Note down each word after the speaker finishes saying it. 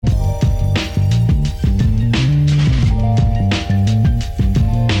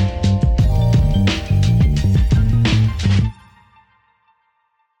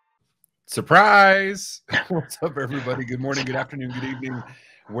Surprise! What's up, everybody? Good morning, good afternoon, good evening,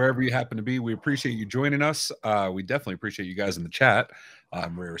 wherever you happen to be. We appreciate you joining us. We definitely appreciate you guys in the chat.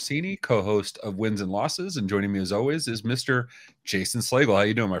 I'm Ray Orsini, co-host of Wins and Losses, and joining me as always is Mr. Jason Slagle. How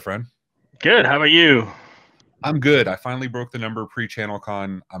you doing, my friend? Good. How about you? I'm good. I finally broke the number pre-Channel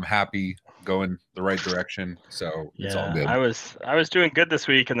Con. I'm happy, going the right direction, so it's all good. I was doing good this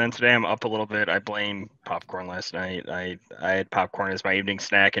week, and then today I'm up a little bit. I blame popcorn last night. I had popcorn as my evening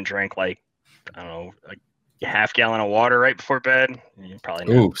snack and drank like, I don't know, a half gallon of water right before bed. You probably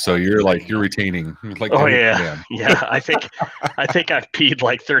know. Oh, so you're retaining. Like, oh yeah, man. Yeah. I think I've peed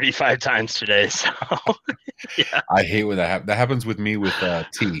like 35 times today. So yeah. I hate when that happens with me with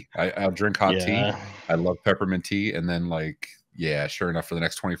tea. I'll drink hot tea. I love peppermint tea, and then sure enough, for the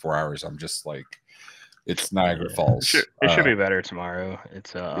next 24 hours, I'm just like, it's Niagara Falls. It should be better tomorrow.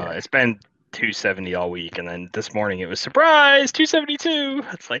 It's It's been 270 all week, and then this morning it was surprise 272.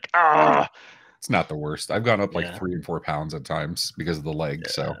 It's like it's not the worst. I've gone up like 3 and 4 pounds at times because of the leg.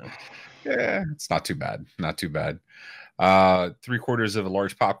 So it's not too bad. Not too bad. 3/4 of a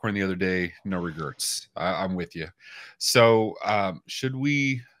large popcorn the other day. No regrets. I'm with you. So should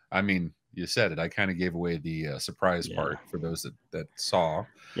we? I mean, you said it. I kind of gave away the surprise part for those that saw.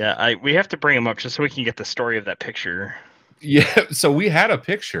 Yeah, we have to bring him up just so we can get the story of that picture. Yeah, so we had a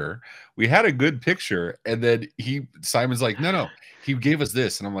picture. We had a good picture, and then Simon's like, no. He gave us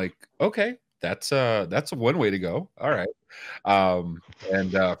this, and I'm like, okay, that's one way to go. All right.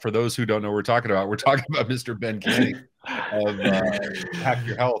 And for those who don't know what we're talking about Mr. Ben Kenny of Hack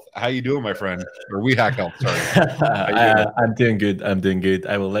Your Health. How you doing, my friend? Or We Hack Health, sorry. I'm doing good.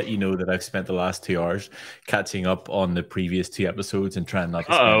 I will let you know that I've spent the last 2 hours catching up on the previous 2 episodes and trying not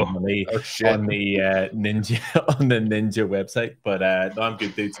to spend money on the Ninja website. But no, I'm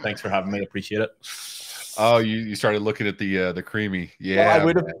good, dudes. Thanks for having me. I appreciate it. Oh, you started looking at the creamy. Yeah,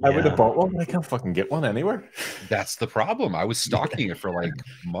 well, I would have bought one. I can't fucking get one anywhere. That's the problem. I was stalking it for like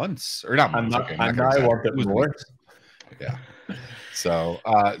months, or not months. I want it more. Yeah.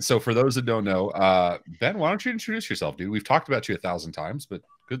 So for those that don't know, Ben, why don't you introduce yourself, dude? We've talked about you 1,000 times, but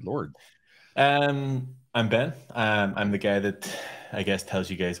good Lord. I'm Ben. I'm the guy that I guess tells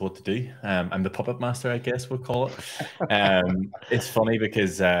you guys what to do. I'm the puppet master, I guess we'll call it. It's funny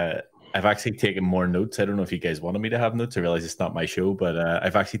because I've actually taken more notes. I don't know if you guys wanted me to have notes. I realize it's not my show, but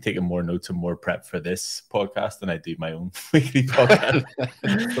I've actually taken more notes and more prep for this podcast than I do my own weekly podcast.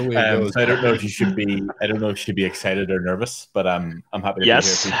 So I don't know if you should be. I don't know if you should be excited or nervous, but I'm happy to be here.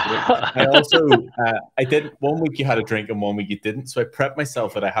 I also I did 1 week you had a drink and 1 week you didn't. So I prepped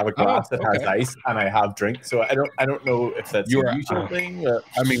myself that I have a glass that has ice and I have drink. So I don't know if that's a usual thing.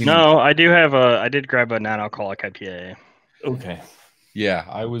 I mean, no, I did grab a non-alcoholic IPA. Okay. Yeah,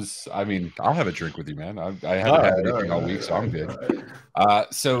 I'll have a drink with you, man. I haven't had anything all week, so I'm good.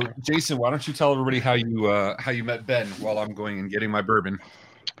 So Jason, why don't you tell everybody how you met Ben while I'm going and getting my bourbon?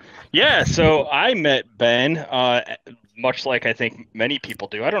 Yeah, so I met Ben, much like I think many people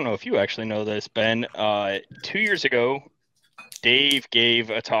do. I don't know if you actually know this, Ben. 2 years ago, Dave gave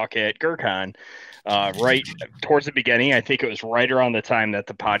a talk at GurCon. Right towards the beginning. I think it was right around the time that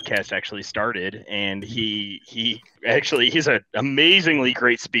the podcast actually started, and he's an amazingly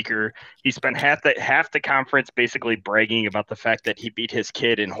great speaker. He spent half the conference basically bragging about the fact that he beat his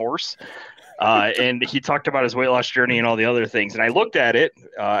kid in horse, and he talked about his weight loss journey and all the other things. And I looked at it.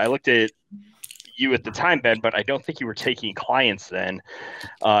 I looked at you at the time, Ben, but I don't think you were taking clients then.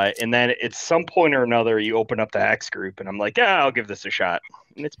 And then at some point or another, you open up the Hacks group, and I'm like, yeah, I'll give this a shot,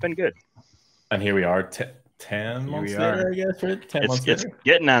 and it's been good. And here we are, 10 months later, I guess, right? 10 months later. It's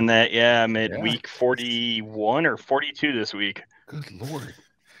getting on that, yeah. I'm at week 41 or 42 this week. Good Lord.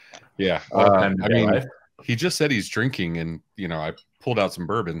 Yeah. He just said he's drinking, and, I pulled out some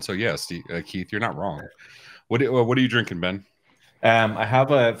bourbon. So, yes, Keith, you're not wrong. What are you drinking, Ben? I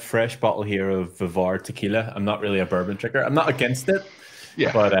have a fresh bottle here of Vivar tequila. I'm not really a bourbon drinker. I'm not against it.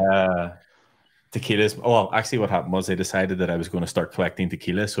 Yeah. But tequilas. Well, actually, what happened was I decided that I was going to start collecting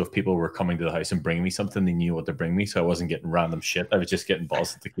tequila. So if people were coming to the house and bringing me something, they knew what to bring me. So I wasn't getting random shit. I was just getting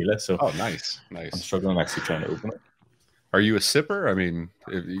bottles of tequila. So nice. I'm struggling actually trying to open it. Are you a sipper? I mean,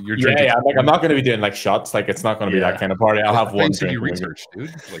 if you're drinking. Yeah. I'm not going to be doing like shots. Like it's not going to be that kind of party. I'll have one drink. Research,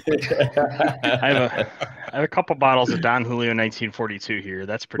 dude. I have a couple bottles of Don Julio 1942 here.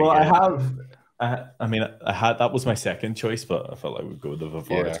 That's pretty good. I mean, I had that was my second choice, but I felt like I would go with the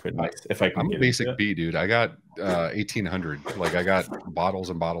Vivart. It's quite nice if I can. I'm a basic B, dude. I got 1800. Like I got bottles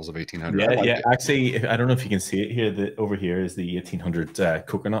and bottles of 1800. Yeah. Actually, I don't know if you can see it here. Over here is the 1800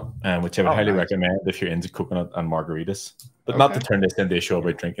 coconut, which I would highly recommend if you're into coconut and margaritas. But not to turn this into a show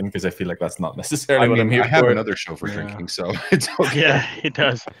about drinking, because I feel like that's not necessarily what I'm here for. I have another show for drinking, so it's okay. Yeah, it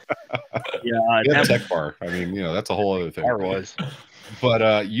does. Yeah, Tech Bar. I mean, that's a whole other thing. Bar was.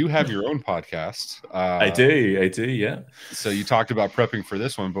 But you have your own podcast. I do, yeah. So you talked about prepping for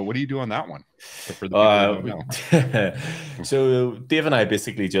this one, but what do you do on that one? For the So Dave and I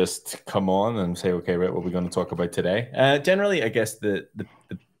basically just come on and say, okay, right, what are we going to talk about today? Generally, I guess the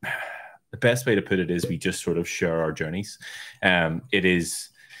best way to put it is we just sort of share our journeys. It is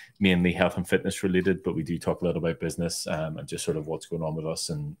mainly health and fitness related, but we do talk a lot about business and just sort of what's going on with us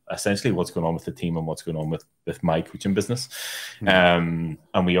and essentially what's going on with the team and what's going on with my coaching business. And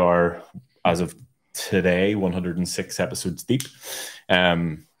we are, as of today, 106 episodes deep,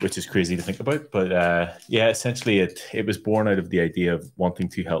 which is crazy to think about. But yeah, essentially it was born out of the idea of wanting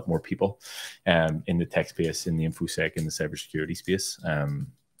to help more people in the tech space, in the InfoSec, in the cybersecurity space.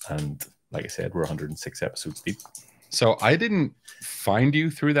 And like I said, we're 106 episodes deep. So I didn't find you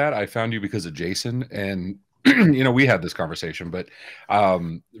through that. I found you because of Jason, and we had this conversation. But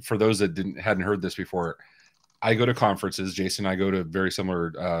for those that hadn't heard this before, I go to conferences. Jason and I go to very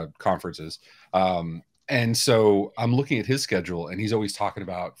similar conferences, and so I'm looking at his schedule, and he's always talking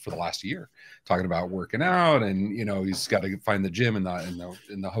about, for the last year, talking about working out, and he's got to find the gym in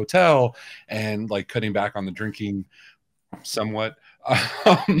the hotel, and like cutting back on the drinking somewhat.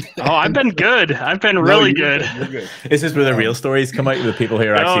 I've been good. I've been really good. You're good. Is this where the real stories come out with the people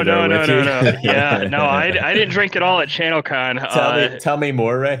here? No. Yeah, no, I didn't drink at all at ChannelCon. Tell me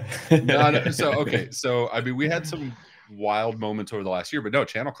more, Ray. No. So I mean, we had some wild moments over the last year, but no,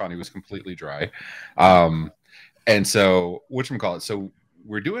 ChannelCon, he was completely dry. And so whatchamacallit, so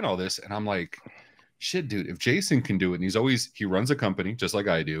we're doing all this, and I'm like, shit, dude, if Jason can do it, and he runs a company just like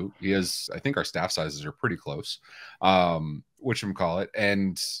I do. I think our staff sizes are pretty close. Whatchamacallit,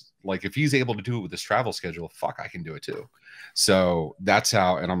 and like if he's able to do it with this travel schedule, fuck, I can do it too. So that's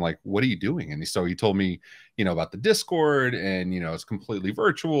how, and I'm like, what are you doing? And so he told me, about the Discord, and it's completely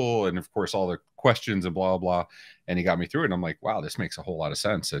virtual, and of course all the questions and blah blah, and he got me through it. And I'm like, wow, this makes a whole lot of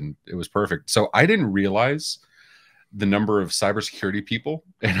sense, and it was perfect. So I didn't realize the number of cybersecurity people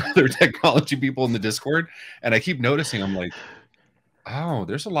and other technology people in the Discord, and I keep noticing, I'm like, oh,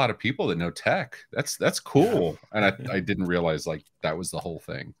 there's a lot of people that know tech. That's cool. And I didn't realize like that was the whole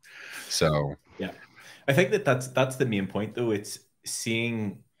thing. So yeah, I think that's the main point though. It's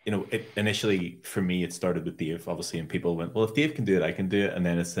seeing, initially for me, it started with Dave, obviously, and people went, well, if Dave can do it, I can do it. And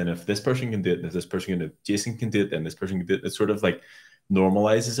then if this person can do it, and if this person can do it, Jason can do it, then this person can do it. It's sort of like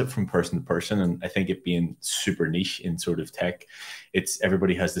normalizes it from person to person. And I think it being super niche in sort of tech,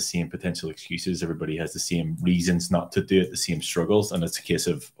 everybody has the same potential excuses, everybody has the same reasons not to do it, the same struggles, and it's a case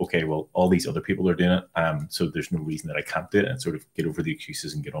of, okay, well, all these other people are doing it, so there's no reason that I can't do it, and sort of get over the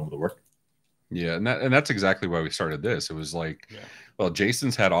excuses and get on with the work. Yeah, and that's exactly why we started this. It was like, well,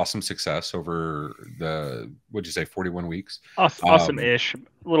 Jason's had awesome success over the, what'd you say, 41 weeks? Awesome-ish, a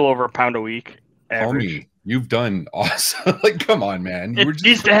little over £1 a week. Average. You've done awesome. Like, come on, man. It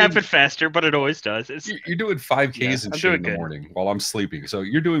used to happen faster, but it always does. You're doing 5Ks and shit in the morning while I'm sleeping. So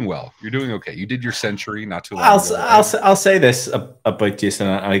you're doing well. You're doing okay. You did your century not too long ago. I'll say this about Jason.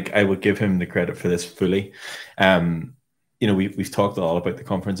 I would give him the credit for this fully. We've talked a lot about the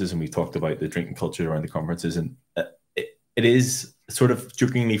conferences, and we've talked about the drinking culture around the conferences, and it is sort of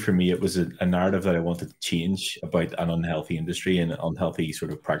jokingly for me, it was a narrative that I wanted to change about an unhealthy industry and unhealthy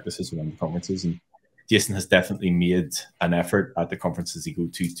sort of practices around the conferences. And Jason has definitely made an effort at the conferences he go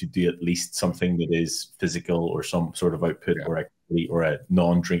to do at least something that is physical or some sort of output or activity or a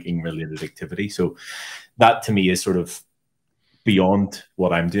non-drinking related activity. So that to me is sort of beyond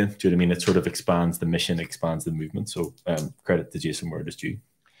what I'm doing. Do you know what I mean? It sort of expands the mission, expands the movement. So credit to Jason where it is due.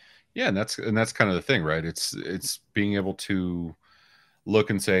 Yeah, and that's kind of the thing, right? It's being able to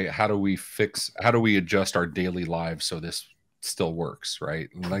look and say, how do we adjust our daily lives so this still works, right?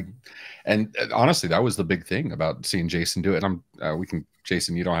 And honestly, that was the big thing about seeing Jason do it. And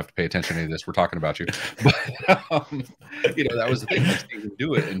Jason, you don't have to pay attention to any of this. We're talking about you, but that was the thing. Like, seeing him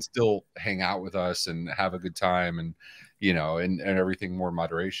do it and still hang out with us and have a good time, and and everything more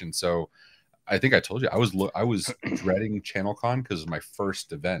moderation. So I think I told you I was dreading ChannelCon because it was my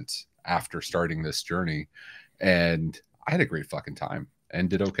first event after starting this journey, and I had a great fucking time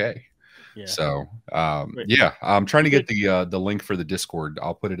and did okay. Yeah. So I'm trying to get the link for the Discord.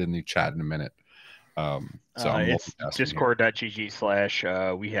 I'll put it in the chat in a minute. It's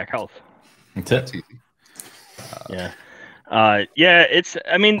discord.gg/WeHackHealth. That's easy. Yeah. It's,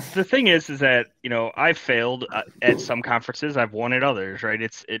 I mean, the thing is that, you know, I've failed at some conferences, I've won at others, right?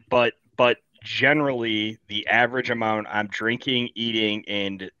 But generally the average amount I'm drinking, eating,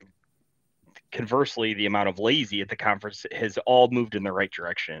 and conversely, the amount of lazy at the conference has all moved in the right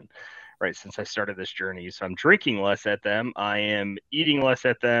direction, right? Since I started this journey. So I'm drinking less at them. I am eating less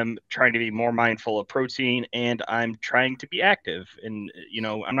at them, trying to be more mindful of protein, and I'm trying to be active. And, you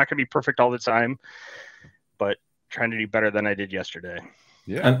know, I'm not going to be perfect all the time, but trying to do better than I did yesterday.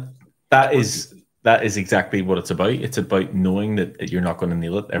 Yeah. And that is exactly what it's about. It's about knowing that you're not going to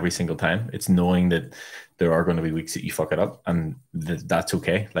nail it every single time. It's knowing that there are going to be weeks that you fuck it up, and that's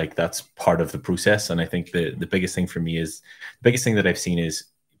okay. Like, that's part of the process. And I think the biggest thing for me is, the biggest thing that I've seen is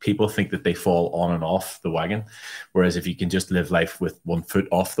people think that they fall on and off the wagon. Whereas if you can just live life with 1 foot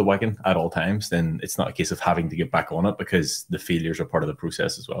off the wagon at all times, then it's not a case of having to get back on it, because the failures are part of the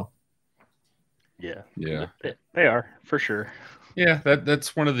process as well. Yeah. Yeah. They are, for sure. Yeah,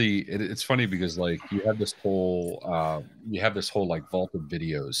 that's one of the. It's funny because, like, you have this whole like vault of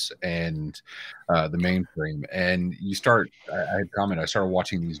videos and the mainframe, and you start. I started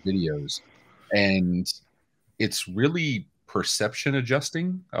watching these videos, and it's really perception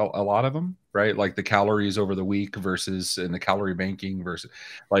adjusting. A lot of them, right? Like the calories over the week versus, and the calorie banking versus,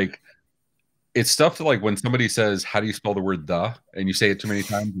 like, it's stuff that, like, when somebody says, "How do you spell the word the?" and you say it too many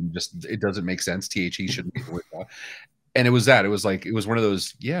times, and just it doesn't make sense. THE shouldn't be the word the. And it was like, it was one of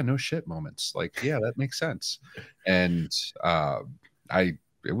those, yeah, no shit moments. Like, yeah, that makes sense. And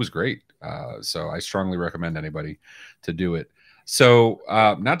it was great. So I strongly recommend anybody to do it. So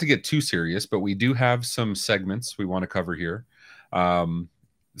not to get too serious, but we do have some segments we want to cover here.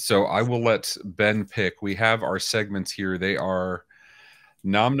 So I will let Ben pick. We have our segments here. They are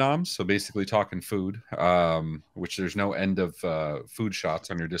nom noms, so basically talking food, which there's no end of food shots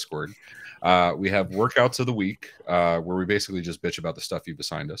on your Discord. We have workouts of the week, where we basically just bitch about the stuff you've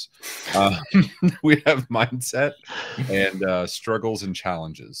assigned us. We have mindset and struggles and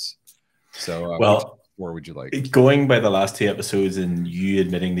challenges. So well, where would you like? Going by the last 2 episodes and you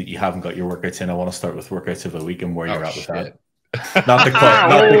admitting that you haven't got your workouts in, I want to start with workouts of the week and where you're at with that. Not to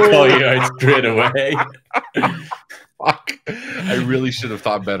call you out straight away. Fuck. I really should have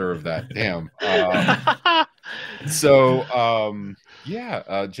thought better of that. Damn.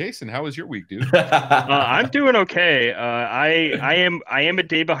 Jason, how was your week, dude? I'm doing okay. I am a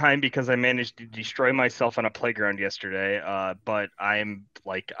day behind because I managed to destroy myself on a playground yesterday. But I'm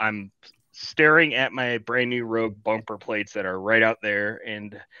staring at my brand new Rogue bumper plates that are right out there,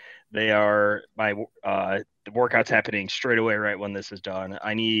 and they are the workout's happening straight away right when this is done.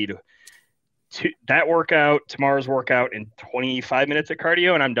 I need that workout, tomorrow's workout, in 25 minutes of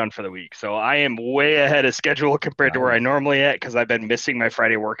cardio, and I'm done for the week. So I am way ahead of schedule compared to where I normally at, because I've been missing my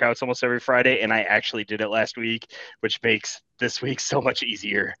Friday workouts almost every Friday, and I actually did it last week, which makes this week so much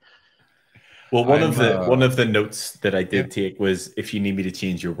easier. Well, one of the notes that I did take was, if you need me to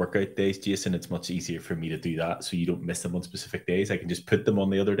change your workout days, Jason, it's much easier for me to do that, so you don't miss them on specific days. I can just put them on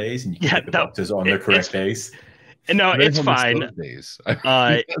the other days, and you can put the boxes on the correct days. No, it's fine.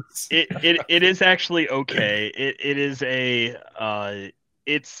 It is actually okay. It is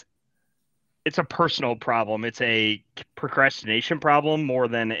it's a personal problem. It's a procrastination problem more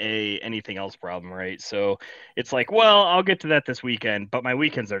than anything else problem, right? So it's like, well, I'll get to that this weekend, but my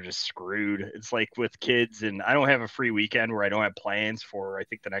weekends are just screwed. It's like with kids, and I don't have a free weekend where I don't have plans for, I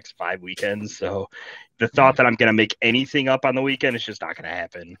think, the next 5 weekends. So the thought that I'm going to make anything up on the weekend is just not going to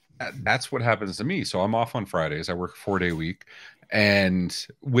happen. That's what happens to me. So I'm off on Fridays. I work a 4-day week,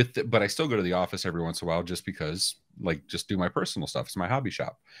 but I still go to the office every once in a while, just because, like, just do my personal stuff. It's my hobby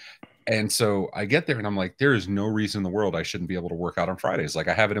shop. And so I get there and I'm like, there is no reason in the world I shouldn't be able to work out on Fridays. Like,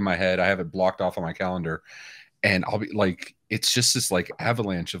 I have it in my head. I have it blocked off on my calendar, and I'll be like, it's just this like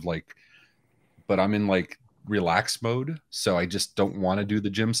avalanche of like, but I'm in like relax mode. So I just don't want to do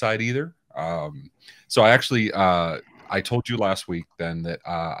the gym side either. So I actually, I told you last week then that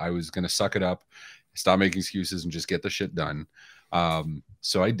I was going to suck it up, stop making excuses, and just get the shit done.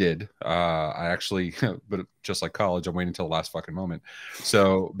 So I did. I actually, but just like college, I'm waiting until the last fucking moment.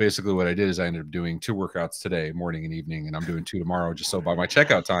 So basically what I did is I ended up doing 2 workouts today, morning and evening, and I'm doing 2 tomorrow, just so by my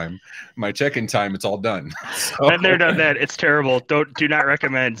check-in time, it's all done. So, and they're done that. It's terrible. Do not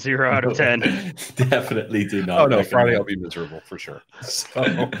recommend. 0 out of 10. Definitely do not. Oh no, Friday I'll be miserable for sure.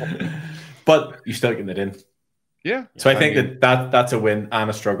 So. But you're still getting it in. Yeah. So I think that's a win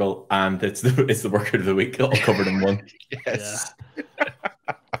and a struggle, and it's the workout of the week all covered in one. Yes. Yeah.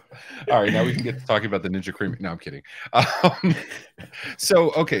 All right, now we can get to talking about the Ninja Cream. No, I'm kidding.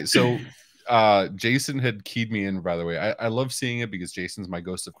 So Jason had keyed me in, by the way. I love seeing it because Jason's my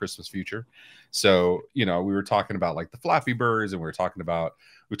ghost of Christmas future. So, you know, we were talking about like the Flappy Birds, and we talked about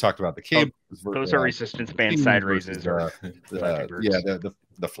the cables. Those are resistance band side raises or Flappy Birds. Yeah,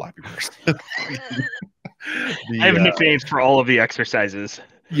 the Flappy Birds. I have nicknames for all of the exercises.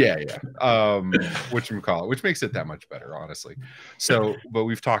 Yeah. Which makes it that much better, honestly. So, but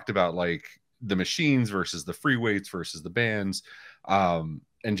we've talked about like the machines versus the free weights versus the bands.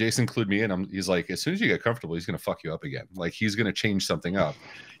 And Jason clued me in. He's like, as soon as you get comfortable, he's gonna fuck you up again. Like he's gonna change something up.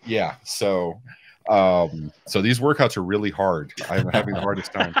 Yeah. So these workouts are really hard. I'm having the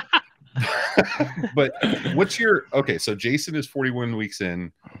hardest time. But so Jason is 41 weeks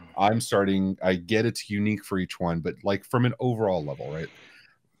in. I'm starting. I get it's unique for each one, but like from an overall level, right?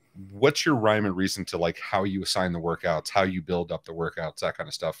 What's your rhyme and reason to like how you assign the workouts, how you build up the workouts, that kind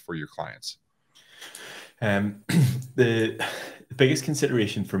of stuff for your clients? The biggest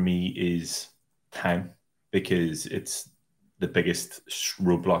consideration for me is time, because it's the biggest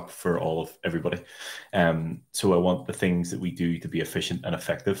roadblock for everybody. So I want the things that we do to be efficient and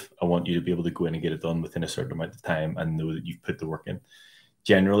effective. I want you to be able to go in and get it done within a certain amount of time and know that you've put the work in.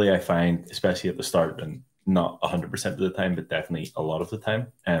 Generally, I find, especially at the start, and not 100% of the time, but definitely a lot of the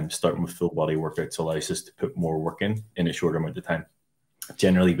time, starting with full body workouts allows us to put more work in a shorter amount of time.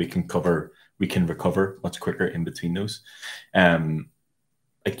 Generally, we can recover much quicker in between those.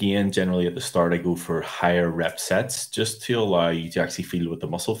 Again, generally at the start, I go for higher rep sets just to allow you to actually feel what the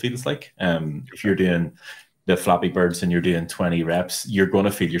muscle feels like. If you're doing the Flappy Birds and you're doing 20 reps, you're going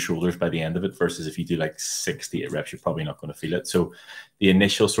to feel your shoulders by the end of it, versus if you do like 68 reps, you're probably not going to feel it. So the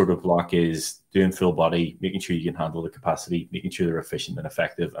initial sort of block is doing full body, making sure you can handle the capacity, making sure they're efficient and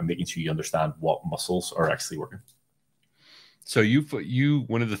effective, and making sure you understand what muscles are actually working. So you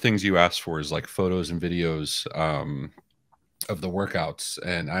one of the things you asked for is like photos and videos of the workouts,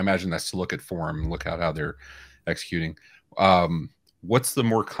 and I imagine that's to look at form, look at how they're executing. What's the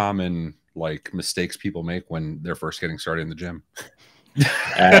more common like mistakes people make when they're first getting started in the gym?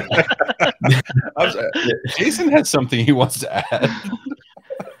 Jason has something he wants to add.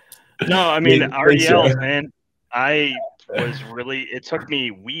 No, I mean RDLs, man. It took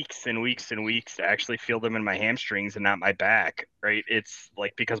me weeks and weeks and weeks to actually feel them in my hamstrings and not my back, right? It's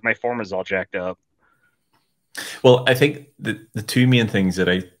like because my form is all jacked up. Well, I think the two main things that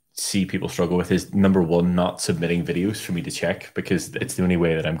I see people struggle with is, number one, not submitting videos for me to check, because it's the only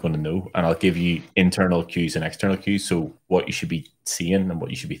way that I'm going to know. And I'll give you internal cues and external cues, so what you should be seeing and what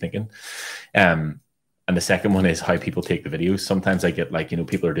you should be thinking. And the second one is how people take the videos. Sometimes I get like,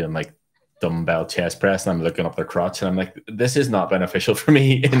 people are doing like dumbbell chest press and I'm looking up their crotch and I'm like, this is not beneficial for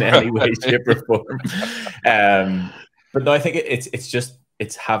me in any way, shape or form. But no, I think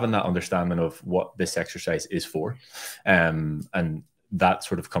it's having that understanding of what this exercise is for. And that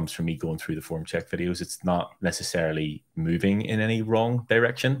sort of comes from me going through the form check videos. It's not necessarily moving in any wrong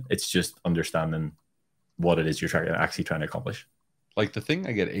direction. It's just understanding what it is you're actually trying to accomplish. Like the thing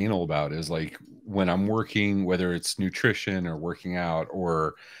I get anal about is like when I'm working, whether it's nutrition or working out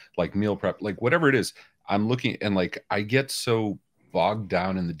or like meal prep, like whatever it is, I'm looking and like I get so bogged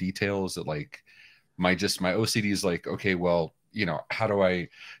down in the details that like my OCD is like, okay, well, how do I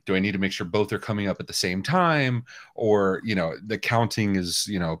need to make sure both are coming up at the same time, or, the counting is,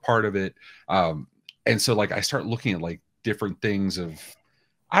 part of it. And so like I start looking at like different things of,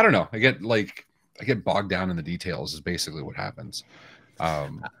 I don't know, I get bogged down in the details is basically what happens. I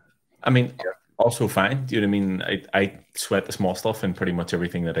mean, also fine. Do you know what I mean? I sweat the small stuff in pretty much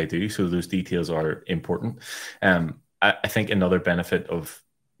everything that I do. So those details are important. I think another benefit of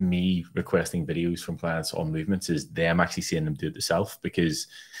me requesting videos from clients on movements is them actually seeing them do it themselves, because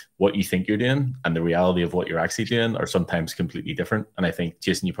what you think you're doing and the reality of what you're actually doing are sometimes completely different. And I think,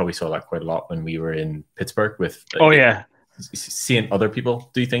 Jason, you probably saw that quite a lot when we were in Pittsburgh with seeing other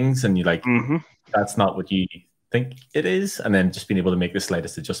people do things and you're like, that's not what you think it is, and then just being able to make the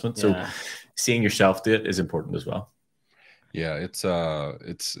slightest adjustment. So seeing yourself do it is important as well. Yeah, it's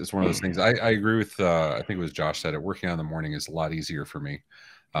one of those things. I agree with I think it was Josh said it. Working out in the morning is a lot easier for me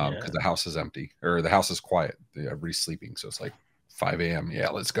because the house is empty or the house is quiet. Everybody's sleeping, so it's like 5 a.m. Yeah,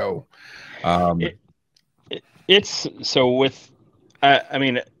 let's go. It's so with I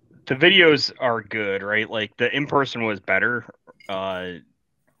mean the videos are good, right? Like the in-person was better.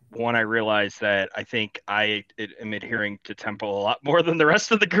 One, I realized that I think I am adhering to tempo a lot more than the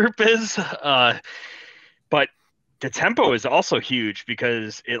rest of the group is. But the tempo is also huge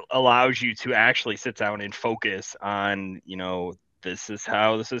because it allows you to actually sit down and focus on, this is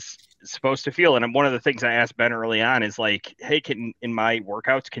how this is supposed to feel. And one of the things I asked Ben early on is like, hey, in my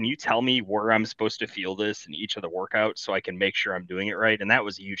workouts, can you tell me where I'm supposed to feel this in each of the workouts so I can make sure I'm doing it right? And that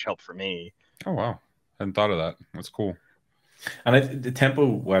was a huge help for me. Oh, wow. I hadn't thought of that. That's cool. And the tempo,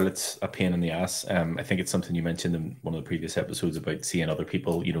 while it's a pain in the ass, I think it's something you mentioned in one of the previous episodes about seeing other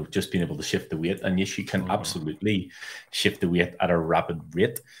people, you know, just being able to shift the weight. And yes, you can absolutely shift the weight at a rapid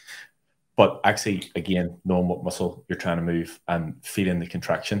rate. But actually, again, knowing what muscle you're trying to move and feeling the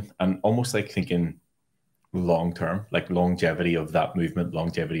contraction and almost like thinking long term, like longevity of that movement,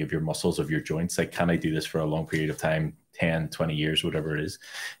 longevity of your muscles, of your joints. Like, can I do this for a long period of time, 10, 20 years, whatever it is?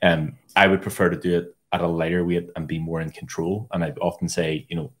 I would prefer to do it at a lighter weight and be more in control. And I often say,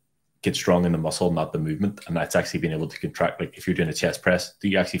 you know, get strong in the muscle, not the movement. And that's actually being able to contract. Like if you're doing a chest press, do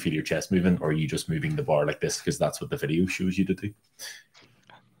you actually feel your chest moving, or are you just moving the bar like this? Because that's what the video shows you to do.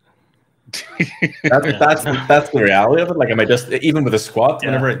 That's the reality of it. Like, am I just, even with a squat,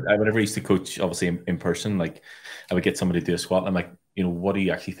 whenever I used to coach, obviously in person, like I would get somebody to do a squat and I'm like, you know, what are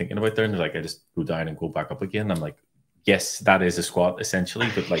you actually thinking about there? And they're like, I just go down and go back up again. I'm like, yes, that is a squat essentially,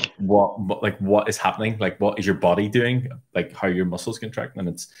 but like what is happening? Like, what is your body doing? Like how your muscles contracting?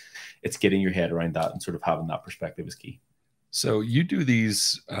 And it's getting your head around that and sort of having that perspective is key. So you do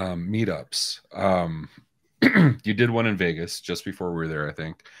these meetups. You did one in Vegas just before we were there, I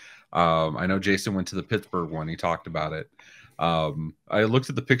think. I know Jason went to the Pittsburgh one. He talked about it. I looked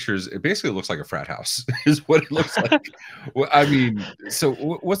at the pictures. It basically looks like a frat house is what it looks like. I mean, so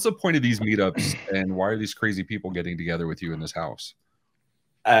what's the point of these meetups and why are these crazy people getting together with you in this house?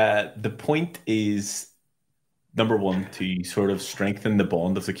 The point is, number one, to sort of strengthen the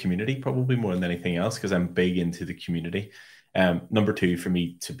bond of the community, probably more than anything else, because I'm big into the community. Number two, for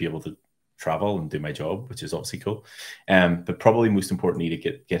me to be able to travel and do my job, which is obviously cool. But probably most importantly,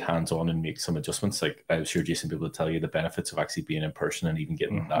 to get hands-on and make some adjustments. Like I'm sure Jason will be able to tell you the benefits of actually being in person and even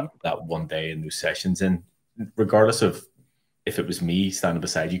getting that one day in those sessions in, regardless of if it was me standing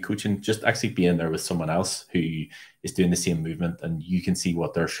beside you coaching, just actually being there with someone else who is doing the same movement and you can see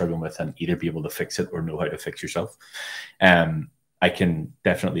what they're struggling with and either be able to fix it or know how to fix yourself. I can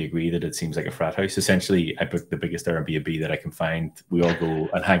definitely agree that it seems like a frat house. Essentially, I booked the biggest Airbnb that I can find. We all go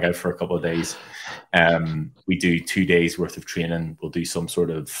and hang out for a couple of days. We do 2 days worth of training. We'll do some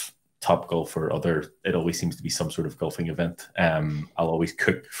sort of Top Golf or other. It always seems to be some sort of golfing event. I'll always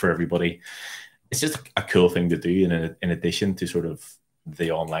cook for everybody. It's just a cool thing to do in addition to sort of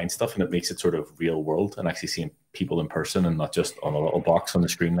the online stuff, and it makes it sort of real world and actually seeing people in person and not just on a little box on the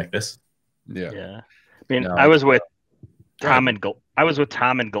screen like this. Yeah. I mean, I was with Tom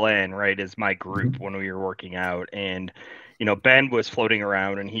and Glenn, right, as my group when we were working out, and you know, Ben was floating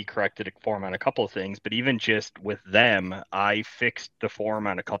around and he corrected a form on a couple of things, but even just with them, I fixed the form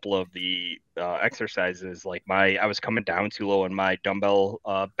on a couple of the exercises. Like I was coming down too low on my dumbbell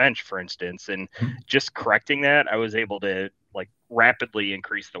bench, for instance, and just correcting that, I was able to like rapidly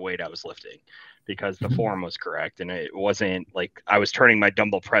increase the weight I was lifting because the form was correct. And it wasn't like I was turning my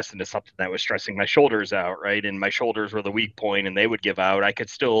dumbbell press into something that was stressing my shoulders out, right? And my shoulders were the weak point and they would give out.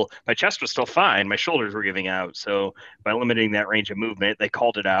 My chest was still fine. My shoulders were giving out. So by limiting that range of movement, they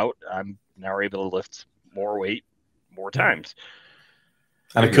called it out. I'm now able to lift more weight more times.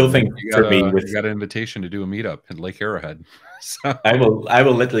 And a cool thing for me, you got an invitation to do a meetup in Lake Arrowhead. So. I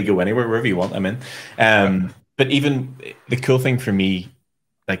will literally go anywhere, wherever you want. I'm in. But even the cool thing for me,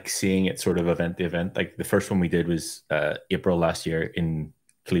 like seeing it sort of event to event, like the first one we did was April last year in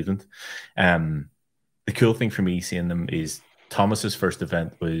Cleveland. The cool thing for me seeing them is Thomas's first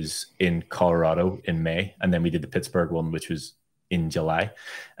event was in Colorado in May, and then we did the Pittsburgh one, which was in July.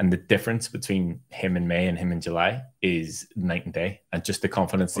 And the difference between him in May and him in July is night and day. And just the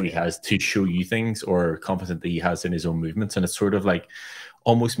confidence that he has to show you things, or confidence that he has in his own movements. And it's sort of like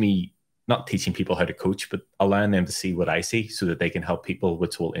almost me not teaching people how to coach, but allowing them to see what I see so that they can help people,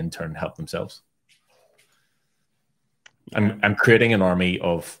 which will in turn help themselves. I'm creating an army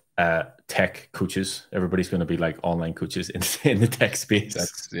of tech coaches. Everybody's going to be like online coaches in the tech space.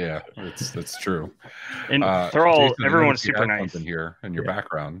 That's true. And Jason, everyone's super nice in here in your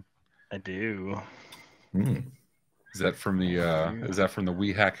background. I do. Is that from the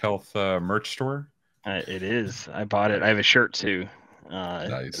We Hack Health merch store? It is. I bought it. I have a shirt too.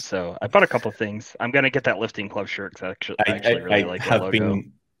 Nice. So I bought a couple things. I'm gonna get that lifting club shirt because I actually really like the logo.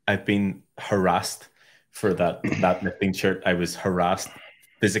 I've been harassed for that lifting shirt. I was harassed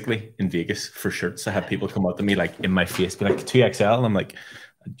physically in Vegas for shirts. I had people come up to me like in my face, be like 2XL, and I'm like,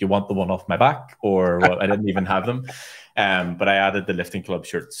 "Do you want the one off my back or what?" I didn't even have them. But I added the lifting club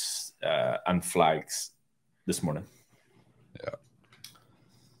shirts and flags this morning. Yeah.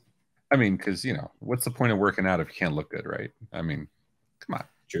 I mean, because what's the point of working out if you can't look good, right? I mean, come on,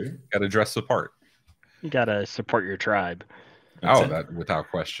 True. Got to dress the part. You gotta support your tribe. That without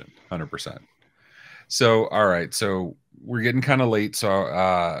question, 100%. So, all right, so we're getting kind of late, so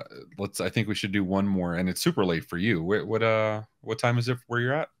I think we should do one more, and it's super late for you. What time is it where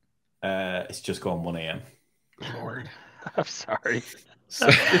you're at? It's just gone 1 a.m. Lord, I'm sorry.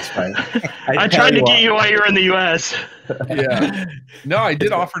 It's fine. I tried to get you while you were in the U.S. Yeah. No, I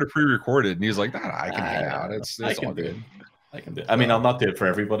did offer to pre-record it, and he was like, "Nah, I can hang out. It's all good. I can do it. I mean, I'll not do it for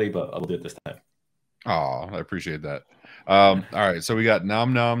everybody, but I'll do it this time." Oh, I appreciate that. All right, so we got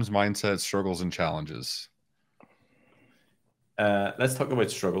Nom Nom's mindset, struggles, and challenges. Let's talk about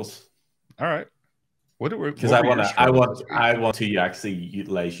struggles. All right. Because I want to actually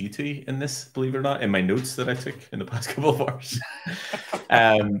utilize you two in this, believe it or not, in my notes that I took in the past couple of hours.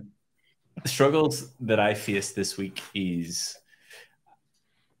 Struggles that I faced this week is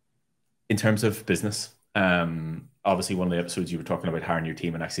in terms of business. Obviously, one of the episodes you were talking about hiring your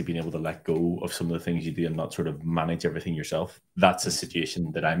team and actually being able to let go of some of the things you do and not sort of manage everything yourself. That's a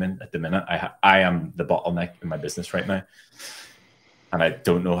situation that I'm in at the minute. I am the bottleneck in my business right now, and I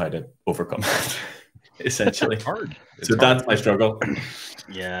don't know how to overcome that. Essentially, it's hard. That's my struggle.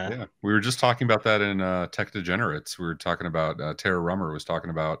 Yeah. We were just talking about that in Tech Degenerates. We were talking about Tara Rummer was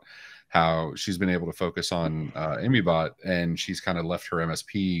talking about how she's been able to focus on Immubot, and she's kind of left her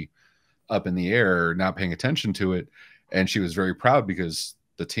MSP up in the air, not paying attention to it. And she was very proud because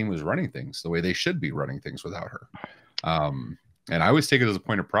the team was running things the way they should be running things without her. And I always take it as a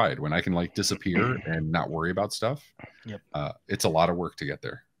point of pride when I can disappear and not worry about stuff. Yep. It's a lot of work to get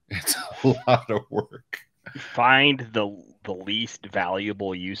there. It's a lot of work. Find the least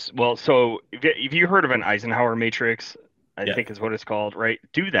valuable use. Well, so if you heard of an Eisenhower matrix, I think is what it's called, right?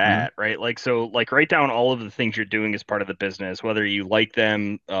 Do that, right? Write down all of the things you're doing as part of the business, whether you like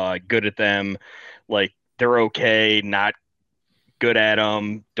them, good at them, they're okay, not good at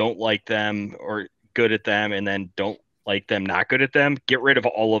them, don't like them, or good at them, and then don't like them, not good at them. Get rid of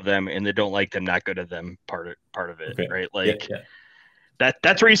all of them, and the don't like them, not good at them part of it, right?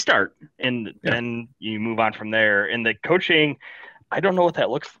 That's where you start, and then you move on from there. And the coaching, I don't know what that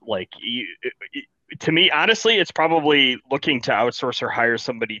looks like. To me, honestly, it's probably looking to outsource or hire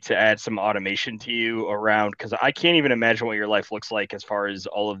somebody to add some automation to you around, because I can't even imagine what your life looks like as far as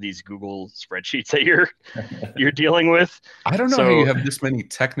all of these Google spreadsheets that you're dealing with. I don't know how you have this many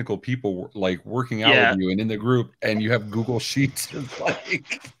technical people working out with you and in the group, and you have Google Sheets.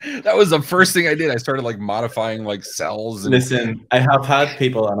 That was the first thing I did. I started modifying cells. Listen, I have had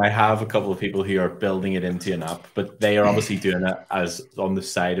people, and I have a couple of people who are building it into an app, but they are obviously doing it as on the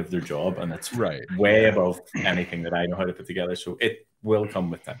side of their job, and it's right. Way above anything that I know how to put together, so it will come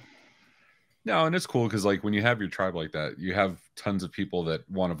with them. No, and it's cool because when you have your tribe like that, you have tons of people that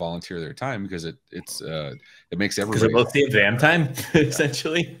want to volunteer their time because it makes everybody. Because it will save them time,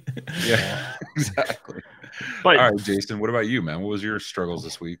 essentially. Yeah, exactly. But all right, Jason, what about you, man? What was your struggles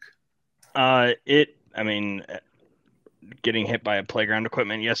this week? Getting hit by a playground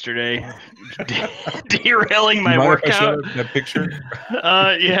equipment yesterday, derailing my workout. That picture?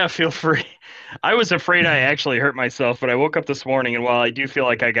 Yeah, feel free. I was afraid I actually hurt myself, but I woke up this morning, and while I do feel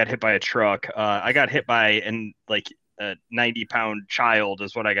like I got hit by a truck, I got hit by a 90-pound child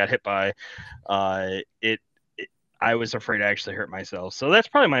is what I got hit by. I was afraid I actually hurt myself. So that's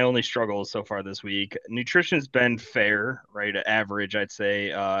probably my only struggle so far this week. Nutrition's been fair, right? Average, I'd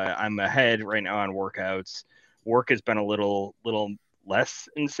say. I'm ahead right now on workouts. Work has been a little less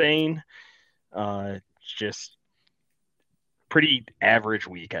insane. Just pretty average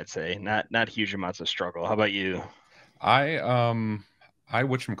week, I'd say. Not huge amounts of struggle. How about you? I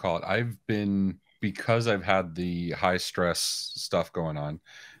whatchamacallit, I've been, because I've had the high stress stuff going on,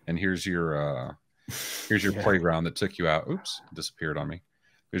 and here's your playground that took you out. Oops, disappeared on me.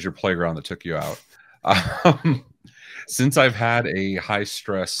 Here's your playground that took you out. Since I've had a high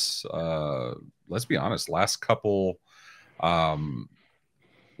stress, let's be honest, last couple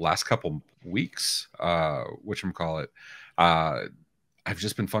weeks, whatchamacallit, I've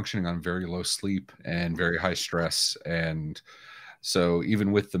just been functioning on very low sleep and very high stress. And so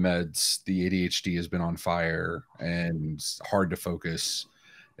even with the meds, the ADHD has been on fire and hard to focus.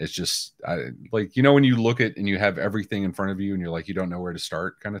 It's just when you look at and you have everything in front of you and you're you don't know where to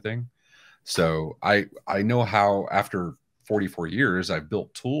start kind of thing. So I know how, after 44 years, I've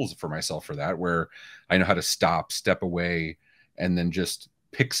built tools for myself for that, where I know how to step away, and then just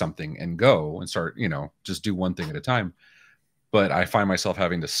pick something and go and start, just do one thing at a time. But I find myself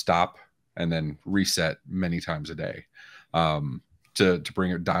having to stop and then reset many times a day to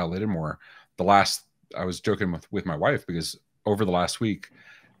dial it in more. I was joking with my wife because over the last week,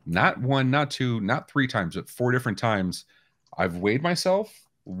 not one, not two, not three times, but 4 different times. I've weighed myself,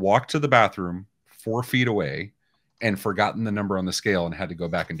 walked to the bathroom 4 feet away, and forgotten the number on the scale and had to go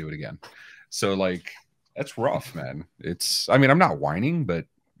back and do it again. So like, that's rough, man. I mean, I'm not whining, but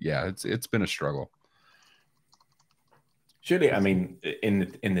yeah, it's been a struggle. Surely, I mean, in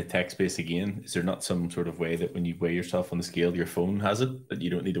the tech space again, is there not some sort of way that when you weigh yourself on the scale, your phone has it, that you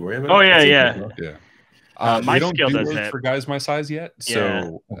don't need to worry about? Oh, yeah. My don't scale do does that for guys my size yet.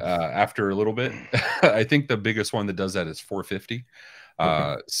 So after a little bit, I think the biggest one that does that is 450.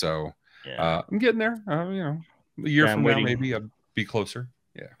 So I'm getting there. You know, a year from now, maybe I'll be closer.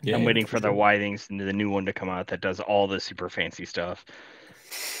 Yeah. I'm waiting for the Withings, the new one to come out that does all the super fancy stuff.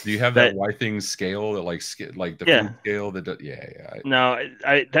 Do you have that Withings scale that like the food scale that does, No,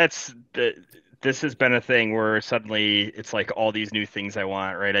 this has been a thing where suddenly it's like all these new things I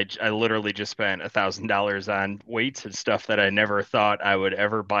want, right? I literally just spent $1,000 on weights and stuff that I never thought I would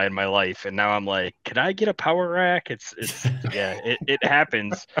ever buy in my life, and now I'm like, can I get a power rack? It's it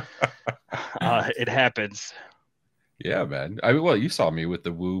happens. It happens. Yeah, man. I mean, well, you saw me with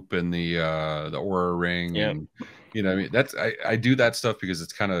the Whoop and the Aura ring, and you know, I mean, that's I do that stuff because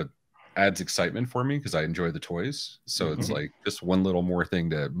it's kind of adds excitement for me because I enjoy the toys. So it's like just one little more thing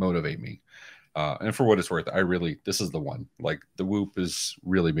to motivate me. And for what it's worth, this is the one. Like the Whoop has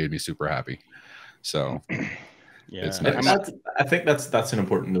really made me super happy. So it's nice. I think that's an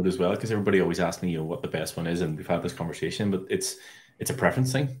important note as well, because everybody always asks me, what the best one is, and we've had this conversation, but it's a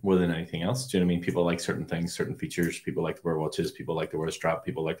preference thing more than anything else. Do you know what I mean? People like certain things, certain features. People like to wear watches. People like to wear a strap.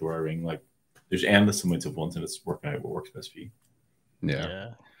 People like to wear a ring. Like there's endless amounts of ones, and it's working out what works best for you. Yeah.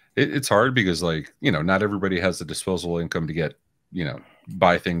 It's hard because, like, you know, not everybody has the disposable income to get, you know,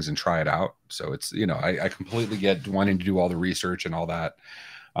 buy things and try it out. So it's, you know, I completely get wanting to do all the research and all that.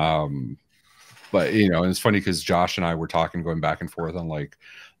 But, you know, and it's funny because Josh and I were going back and forth on like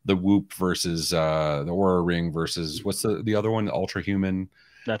the Whoop versus the Aura ring versus what's the other one, Ultra Human.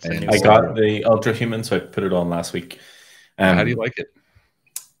 That's I got the Ultra Human, so I put it on last week. How do you like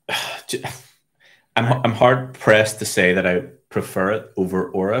it? I'm hard pressed to say that I prefer it over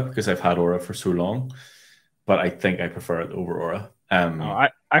Aura because I've had Aura for so long, but I think I prefer it over Aura. I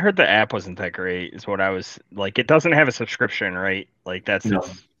heard the app wasn't that great, is what I was like. It doesn't have a subscription, right? Like that's no.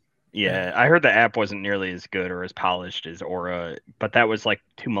 I heard the app wasn't nearly as good or as polished as Aura, but that was like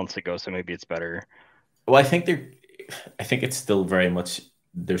 2 months ago, so maybe it's better. Well, I think it's still very much,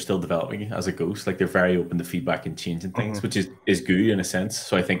 they're still developing as it goes. Like they're very open to feedback and changing things, which is good in a sense.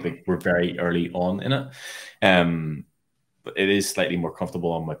 So I think like we're very early on in it. But it is slightly more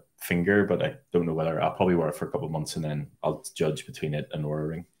comfortable on my finger, but I don't know whether I'll probably wear it for a couple of months and then I'll judge between it and Aura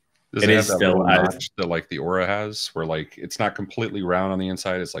ring. Does it have that still notch that like the Aura has, where like it's not completely round on the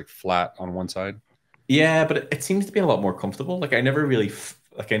inside, it's like flat on one side? Yeah, but it seems to be a lot more comfortable. Like I never really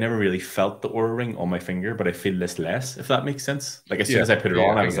felt the Aura ring on my finger, but I feel this less, if that makes sense. Like as soon as I put it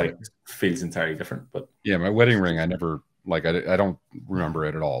on, I was like, it feels entirely different. But yeah, my wedding ring, I never like I don't remember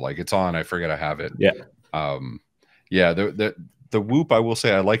it at all. Like it's on, I forget I have it. Yeah. The Whoop, I will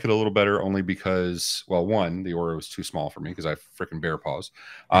say I like it a little better only because, well, one, the Aura was too small for me because I have freaking bear paws.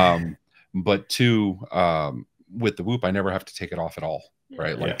 But two, with the Whoop, I never have to take it off at all,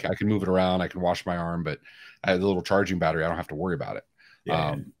 right? Like I can move it around, I can wash my arm, but I have the little charging battery. I don't have to worry about it.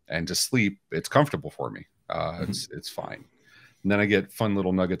 And to sleep, it's comfortable for me. It's fine. And then I get fun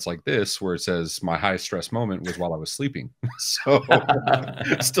little nuggets like this where it says my high stress moment was while I was sleeping. So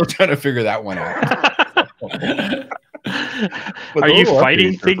still trying to figure that one out. Are you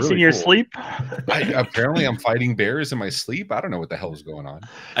fighting things really in your sleep? Apparently I'm fighting bears in my sleep. I don't know what the hell is going on.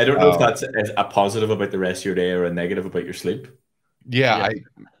 I don't know if that's a positive about the rest of your day or a negative about your sleep. Yeah.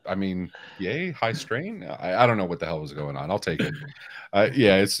 I mean, yay, high strain. I don't know what the hell was going on. I'll take it.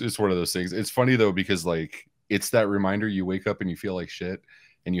 Yeah, it's one of those things. It's funny though, because like it's that reminder, you wake up and you feel like shit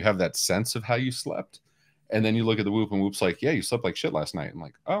and you have that sense of how you slept. And then you look at the Whoop and Whoop's like, yeah, you slept like shit last night. I'm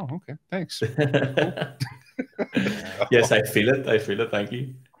like, oh, okay, thanks. Yes, I feel it. Thank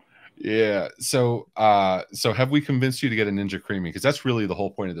you. Yeah. So have we convinced you to get a Ninja Creami? Because that's really the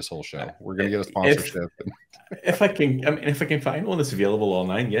whole point of this whole show. We're going to get a sponsorship. If I can find one that's available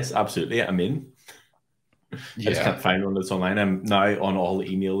online, yes, absolutely. I'm in. I just can't find one that's online. I'm now on all the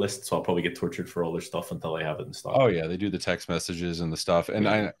email lists, so I'll probably get tortured for all their stuff until I have it in stock. Oh yeah, they do the text messages and the stuff. And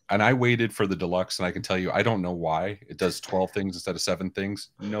I waited for the deluxe, and I can tell you, I don't know why it does 12 things instead of 7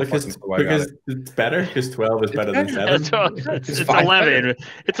 things. No, because it's better. Because 12 is better than 7. It's 11.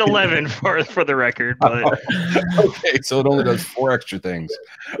 It's 11 for the record. But okay, so it only does 4 extra things.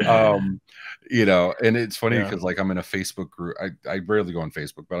 You know, and it's funny because like I'm in a Facebook group. I rarely go on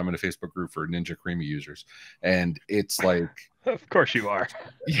Facebook, but I'm in a Facebook group for Ninja Creamy users, and it's like, of course you are.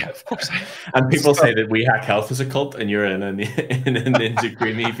 Yeah, of course. And people say that We Hack Health is a cult, and you're in a Ninja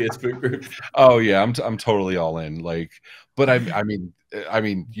Creamy Facebook group. Oh yeah, I'm totally all in. Like, but I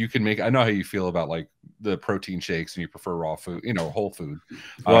mean, you can make. I know how you feel about like the protein shakes, and you prefer raw food, you know, whole food.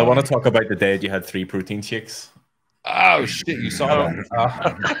 Well, I want to talk about the day you had 3 protein shakes. Oh shit! You saw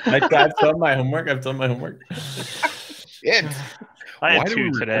that? I've done my homework. I've done my homework. Shit. I had 2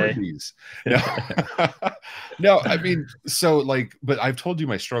 today. No, I mean, so like, but I've told you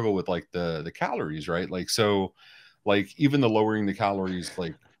my struggle with like the calories, right? Like, so, like even the lowering the calories,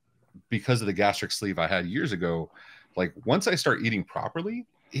 like because of the gastric sleeve I had years ago, like once I start eating properly,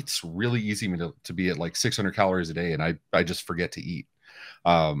 it's really easy to be at like 600 calories a day, and I just forget to eat.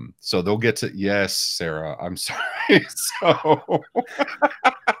 So they'll get to, yes, Sarah, I'm sorry. So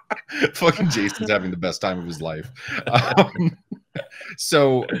fucking Jason's having the best time of his life.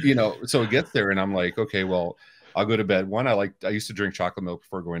 So, you know, so it gets there and I'm like, okay, well, I'll go to bed. One, I used to drink chocolate milk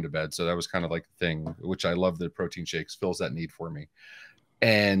before going to bed. So that was kind of like the thing, which I love. The protein shakes fills that need for me.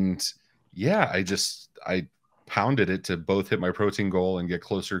 And yeah, I pounded it to both hit my protein goal and get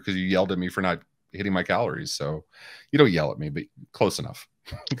closer, because you yelled at me for not hitting my calories. So you don't yell at me, but close enough.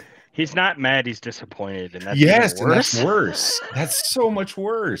 He's not mad, he's disappointed, and that's yes, worse. And that's worse. That's so much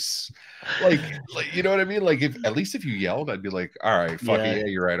worse. Like you know what I mean? Like if at least if you yelled, I'd be like, all right, fuck it, yeah,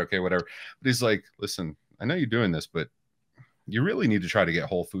 you're right, okay, whatever. But he's like, listen, I know you're doing this, but you really need to try to get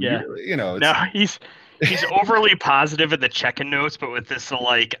whole food. Yeah. You know, no, he's overly positive in the check-in notes, but with this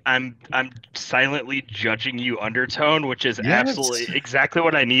like I'm silently judging you undertone, which is absolutely exactly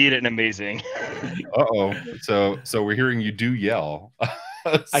what I need and amazing. So we're hearing you do yell.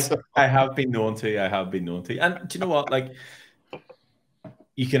 I have been known to. And do you know what? Like,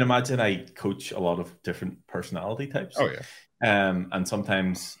 you can imagine I coach a lot of different personality types. Oh yeah. And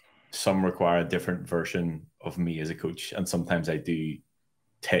sometimes some require a different version of me as a coach, and sometimes I do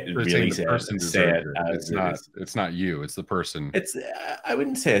really say it as it's not you, it's the person. I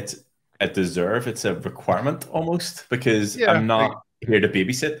wouldn't say it's a deserve, it's a requirement almost, because I'm not here to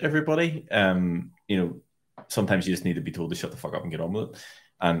babysit everybody. You know, sometimes you just need to be told to shut the fuck up and get on with it,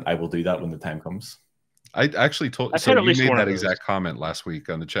 and I will do that when the time comes. I actually told, so you made that exact comment last week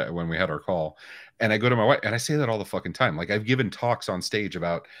on the chat when we had our call, and I go to my wife and I say that all the fucking time. Like, I've given talks on stage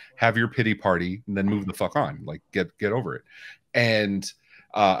about have your pity party and then move the fuck on, like get over it. And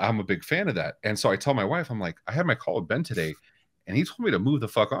I'm a big fan of that. And so I tell my wife, I'm like, I had my call with Ben today and he told me to move the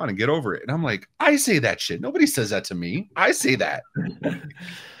fuck on and get over it. And I'm like, I say that shit. Nobody says that to me. I say that.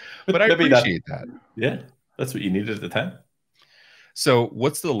 But I appreciate that. Yeah, that's what you needed at the time. So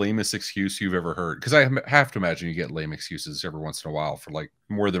what's the lamest excuse you've ever heard? Because I have to imagine you get lame excuses every once in a while, for like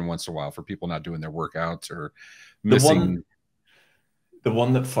more than once in a while, for people not doing their workouts or missing. The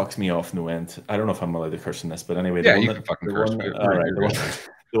one that fucks me off no end. I don't know if I'm allowed to curse in this, but anyway. Yeah, you can fucking curse. The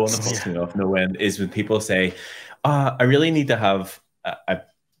one that fucks me off no end is when people say, I really need to have, I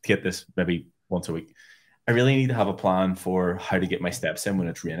get this maybe once a week, I really need to have a plan for how to get my steps in when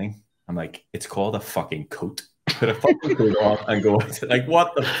it's raining. I'm like, it's called a fucking coat. Put a fucking coat on and go outside. Like,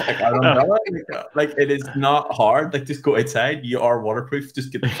 what the fuck? I don't know. Like, it is not hard. Like, just go outside. You are waterproof.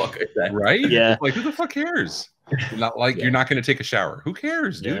 Just get the fuck outside. Right? Yeah. Like, who the fuck cares? Not like you're not going to take a shower. Who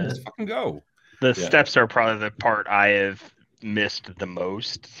cares, dude? Just fucking go. The steps are probably the part I have missed the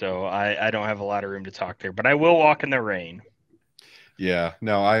most. So I don't have a lot of room to talk there, but I will walk in the rain. Yeah.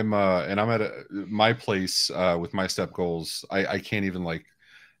 No, I'm and I'm at my place with my step goals. I can't even like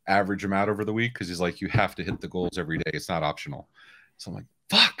average them out over the week, because he's like, you have to hit the goals every day. It's not optional. So I'm like,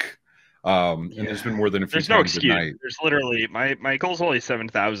 fuck. And there's been more than a few. There's no excuse. There's literally my goal's only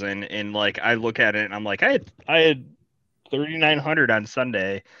 7,000, and like I look at it and I'm like, I had 3,900 on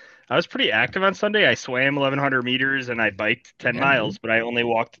Sunday. I was pretty active on Sunday. I swam 1,100 meters and I biked 10 miles, but I only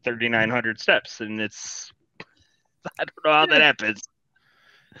walked 3,900 steps, and it's I don't know how that happens.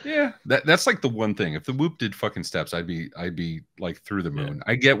 Yeah, that's like the one thing. If the Whoop did fucking steps, I'd be like through the moon.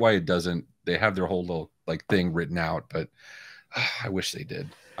 I get why it doesn't. They have their whole little like thing written out, but I wish they did.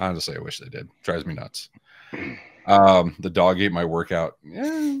 Honestly, I wish they did. Drives me nuts. The dog ate my workout.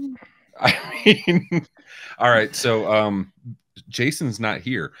 Yeah, I mean, all right. So Jason's not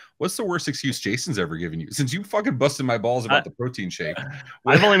here. What's the worst excuse Jason's ever given you? Since you fucking busted my balls about the protein shake.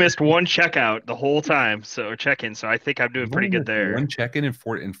 I've only missed one checkout the whole time, so check-in. So I think I'm doing pretty good there. One check-in in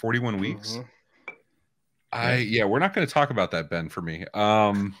 41 weeks. Yeah, we're not going to talk about that, Ben, for me.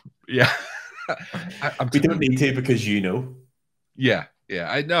 Yeah. We don't need to, because you know. Yeah.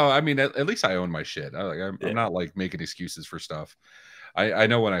 I know. I mean, at least I own my shit. I'm not like making excuses for stuff. I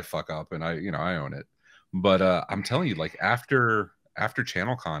know when I fuck up, and I own it. But I'm telling you, like after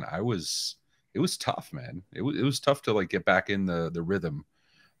ChannelCon, it was tough, man. It was tough to like get back in the rhythm.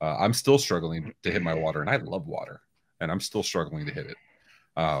 I'm still struggling to hit my water, and I love water, and I'm still struggling to hit it.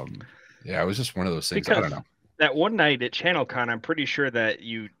 Yeah, it was just one of those things. Because I don't know. That one night at ChannelCon, I'm pretty sure that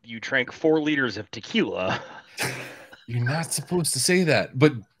you drank 4 liters of tequila. You're not supposed to say that,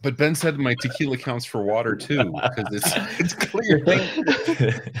 but Ben said my tequila counts for water too, because it's clear.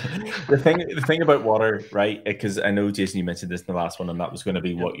 The thing about water, right? Because I know, Jason, you mentioned this in the last one, and that was going to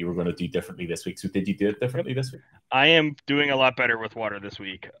be what you were going to do differently this week. So did you do it differently this week? I am doing a lot better with water this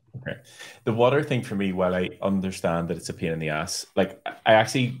week. Okay. The water thing for me, while I understand that it's a pain in the ass, like I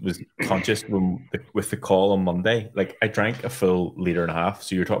actually was conscious with the call on Monday. Like I drank a full 1.5 liters.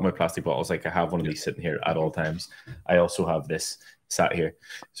 So you're talking about plastic bottles. Like I have one of these sitting here at all times. I also have this sat here.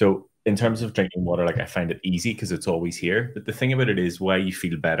 So in terms of drinking water, like I find it easy because it's always here. But the thing about it is why you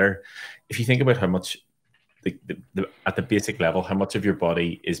feel better. If you think about how much at the basic level, how much of your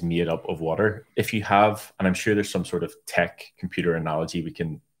body is made up of water. If you have, and I'm sure there's some sort of tech computer analogy we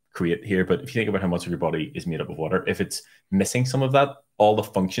can create here, but if you think about how much of your body is made up of water, if it's missing some of that, all the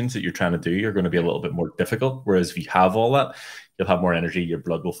functions that you're trying to do are going to be a little bit more difficult. Whereas if you have all that, you'll have more energy, your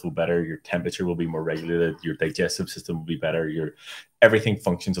blood will flow better, your temperature will be more regulated, your digestive system will be better, everything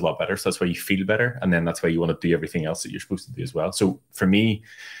functions a lot better. So that's why you feel better. And then that's why you want to do everything else that you're supposed to do as well. So for me,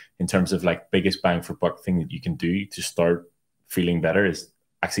 in terms of like biggest bang for buck thing that you can do to start feeling better is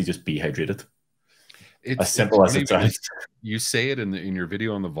actually just be hydrated. It's as simple as it sounds. You say it in your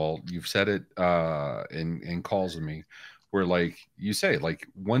video on the vault. You've said it in calls with me, where like you say, like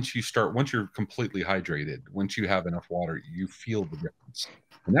once you're completely hydrated, once you have enough water, you feel the difference,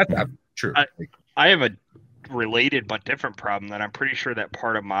 and that's true. I have a related but different problem that I'm pretty sure that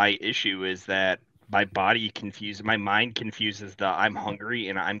part of my issue is that my mind confuses the I'm hungry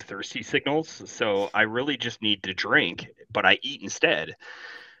and I'm thirsty signals. So I really just need to drink, but I eat instead,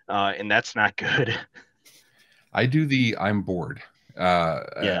 and that's not good. I do I'm bored.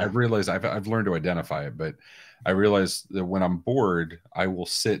 I've realized I've learned to identify it, but I realize that when I'm bored, I will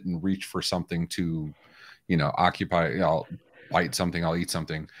sit and reach for something to, occupy. I'll bite something, I'll eat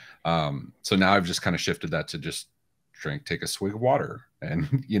something. So now I've just kind of shifted that to just take a swig of water,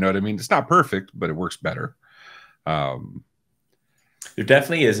 and you know what I mean? It's not perfect, but it works better. There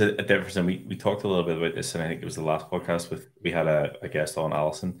definitely is a difference, and we talked a little bit about this, and I think it was the last podcast we had a guest on,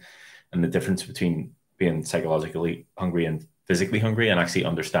 Allison, and the difference between being psychologically hungry and physically hungry, and actually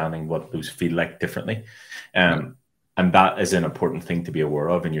understanding what those feel like differently. And that is an important thing to be aware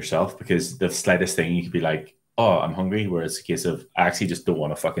of in yourself, because the slightest thing you could be like, oh, I'm hungry, where it's a case of I actually just don't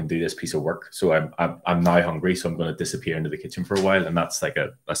want to fucking do this piece of work. So I'm now hungry, so I'm going to disappear into the kitchen for a while. And that's like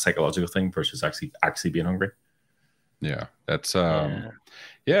a psychological thing versus actually being hungry. Yeah, that's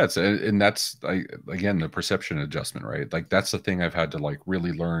and that's again the perception adjustment, right? Like that's the thing I've had to like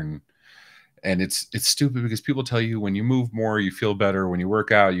really learn. And it's stupid because people tell you when you move more, you feel better. When you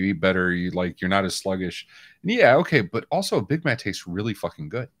work out, you eat better. You're not as sluggish. And yeah, okay, but also Big Mac tastes really fucking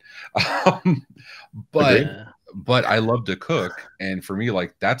good. But I love to cook, and for me,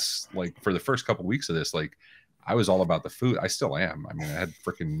 like that's like for the first couple weeks of this, like I was all about the food. I still am. I mean, I had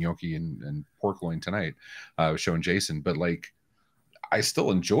freaking gnocchi and pork loin tonight. I was showing Jason, but like I still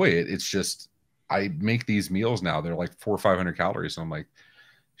enjoy it. It's just I make these meals now. They're like 400 or 500 calories, and I'm like,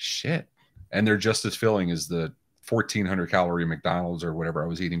 shit. And they're just as filling as the 1,400 calorie McDonald's or whatever I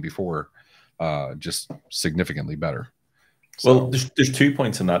was eating before, just significantly better. So, well, there's 2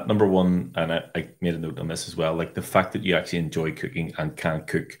 points on that. Number one, and I made a note on this as well, like the fact that you actually enjoy cooking and can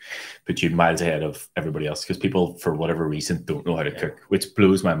cook puts you miles ahead of everybody else, because people, for whatever reason, don't know how to cook, which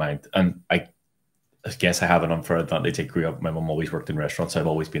blows my mind. And I guess I have an unfair advantage. I grew up, my mom always worked in restaurants. I've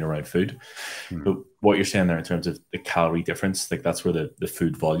always been around food. But what you're saying there in terms of the calorie difference, like that's where the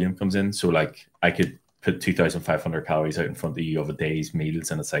food volume comes in. So like I could put 2,500 calories out in front of you of a day's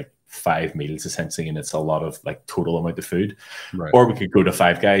meals, and it's like 5 meals essentially, and it's a lot of like total amount of food. Right. Or we could go to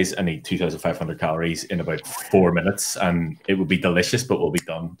Five Guys and eat 2,500 calories in about 4 minutes, and it would be delicious, but we'll be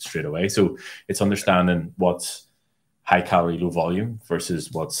done straight away. So it's understanding what's high calorie, low volume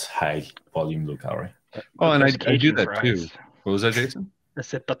versus what's high volume, low calorie. Oh, and I do that too. What was that, Jason? I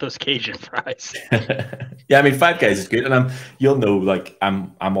said, but those Cajun fries. Yeah, I mean, Five Guys is good, and you'll know, like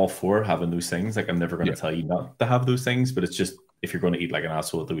I'm all for having those things. Like I'm never going to tell you not to have those things, but it's just if you're going to eat like an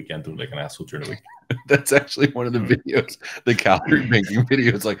asshole at the weekend, don't like an asshole during the week. That's actually one of the videos, the calorie banking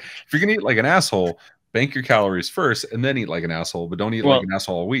videos. Like if you're going to eat like an asshole, bank your calories first and then eat like an asshole, but don't eat like an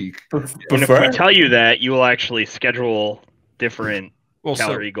asshole all week. And if we tell you that, you will actually schedule different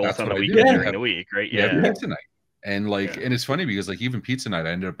calorie goals on the weekend during the week, right? Yeah. Tonight. And like, and it's funny because like even pizza night,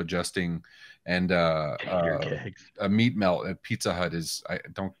 I ended up adjusting, and a meat melt at Pizza Hut is, I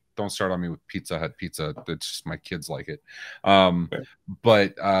don't start on me with Pizza Hut pizza. It's just my kids like it.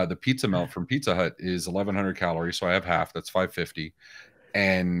 But the pizza melt from Pizza Hut is 1,100 calories, so I have half. That's 550.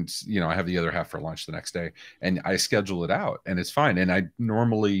 And you know, I have the other half for lunch the next day, and I schedule it out, and it's fine. And I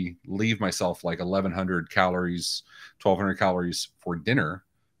normally leave myself like 1,100 calories, 1,200 calories for dinner,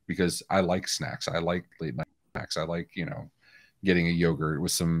 because I like snacks. I like late night snacks. I like, you know, getting a yogurt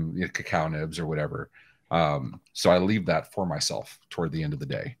with some, you know, cacao nibs or whatever. So I leave that for myself toward the end of the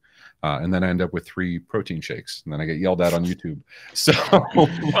day. And then I end up with 3 protein shakes, and then I get yelled at on YouTube. So, well,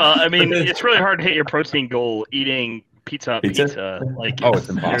 I mean, it's really hard to hit your protein goal eating pizza. Like, oh, it's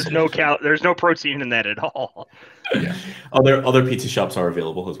impossible. There's no protein in that at all. Yeah. Other pizza shops are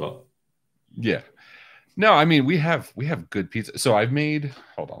available as well. Yeah. No, I mean, we have good pizza. So I've made,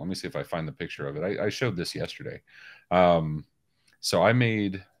 hold on, let me see if I find the picture of it. I showed this yesterday. So I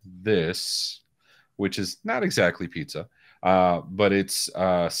made this, which is not exactly pizza, but it's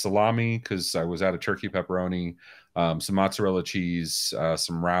salami, because I was out of turkey pepperoni, some mozzarella cheese,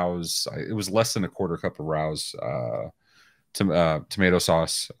 some Rao's. It was less than a quarter cup of Rao's tomato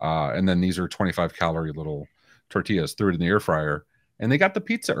sauce. And then these are 25 calorie little tortillas. Threw it in the air fryer, and they got the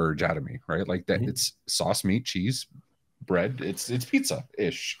pizza urge out of me, right? Like that. It's sauce, meat, cheese, bread. It's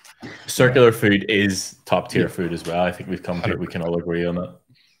pizza-ish. Circular food is top tier food as well. I think we can all agree on that.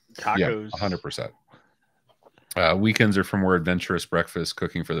 Tacos. Yeah, 100%. Weekends are for more adventurous breakfast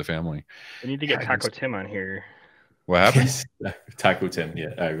cooking for the family. We need to get Taco Tim on here. What happened? Yes. Taco Tim.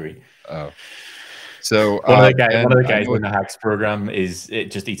 Yeah, I agree. Oh, so one of the guys in the Hacks program just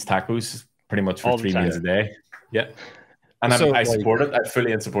eats tacos pretty much for 3 meals a day. Yeah, and I support it. I'm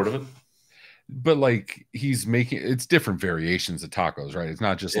fully in support of it. But like, he's making, it's different variations of tacos, right? It's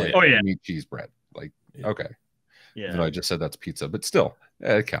not just like meat, cheese, bread. Like, okay, yeah. You know, I just said that's pizza, but still,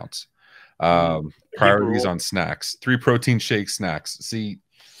 it counts. Priorities on snacks. 3 protein shake snacks. See,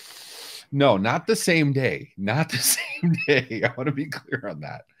 no, not the same day. Not the same day. I want to be clear on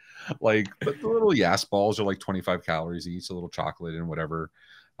that. Like, but the little Yas balls are like 25 calories each, a little chocolate and whatever,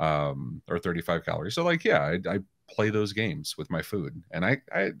 or 35 calories. So like, yeah, I play those games with my food, and I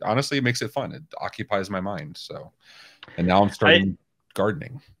honestly, it makes it fun. It occupies my mind. So, and now I'm starting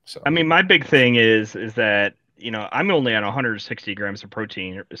gardening. So, I mean, my big thing is that, you know, I'm only at 160 grams of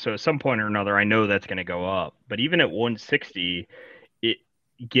protein. So at some point or another, I know that's going to go up. But even at 160,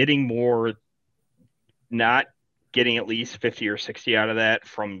 getting more, not getting at least 50 or 60 out of that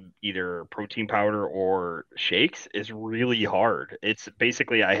from either protein powder or shakes is really hard. It's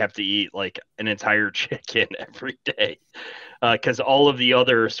basically, I have to eat like an entire chicken every day, because all of the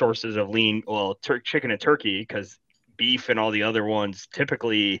other sources of lean, well, chicken and turkey, because beef and all the other ones,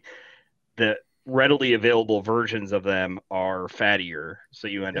 typically the readily available versions of them are fattier, so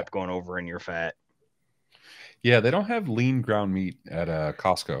you end up going over in your fat. Yeah, they don't have lean ground meat at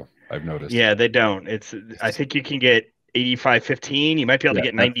Costco, I've noticed. Yeah, they don't. I think you can get 85-15. You might be able to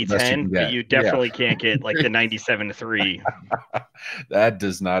get 90-10, but you definitely can't get like the 97-3. That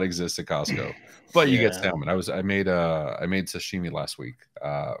does not exist at Costco. But you get salmon. I made sashimi last week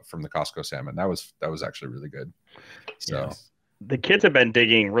from the Costco salmon. That was actually really good. So the kids have been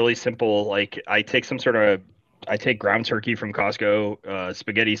digging really simple. Like, I take ground turkey from Costco,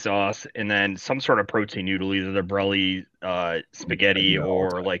 spaghetti sauce, and then some sort of protein noodle, either the Brelli spaghetti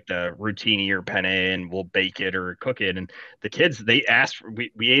or like the Routini or penne, and we'll bake it or cook it. And the kids, they asked,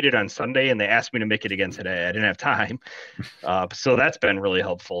 we ate it on Sunday, and they asked me to make it again today. I didn't have time. So that's been really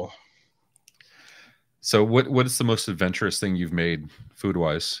helpful. So what is the most adventurous thing you've made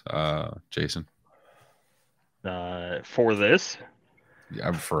food-wise, Jason? For this?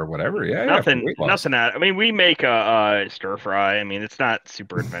 Yeah, for whatever. Yeah, nothing. I mean, we make a stir fry. I mean, it's not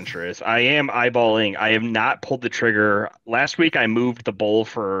super adventurous. I am eyeballing. I have not pulled the trigger. Last week, I moved the bowl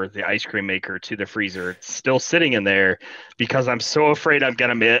for the ice cream maker to the freezer. It's still sitting in there because I'm so afraid I'm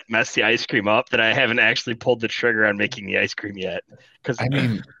gonna mess the ice cream up that I haven't actually pulled the trigger on making the ice cream yet. Because I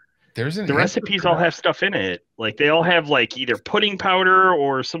mean, the recipes all have stuff in it. Like, they all have like either pudding powder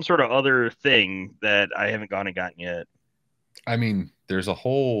or some sort of other thing that I haven't gone and gotten yet. I mean, there's a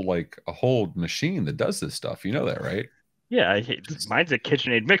whole machine that does this stuff. You know that, right? Yeah, mine's a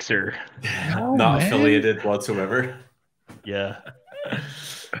KitchenAid mixer. Not affiliated whatsoever. Yeah.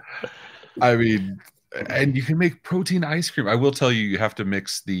 I mean, and you can make protein ice cream. I will tell you, you have to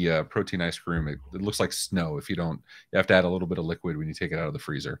mix the protein ice cream. It looks like snow if you don't. You have to add a little bit of liquid when you take it out of the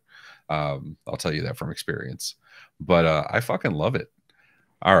freezer. I'll tell you that from experience. But I fucking love it.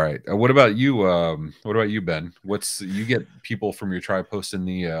 All right. What about you? What about you, Ben? You get people from your tribe posting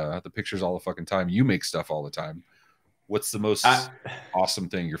the pictures all the fucking time. You make stuff all the time. What's the most awesome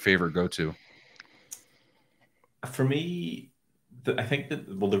thing? Your favorite go-to? For me, I think that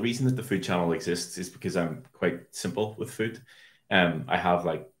the reason that the food channel exists is because I'm quite simple with food. I have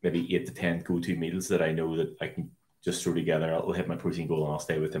like maybe 8 to 10 go-to meals that I know that I can just throw together. I'll hit my protein goal and I'll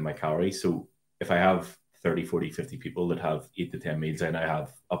stay within my calories. So if I have 30, 40, 50 people that have 8 to 10 meals, I now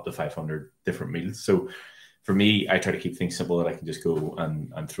have up to 500 different meals. So for me, I try to keep things simple that I can just go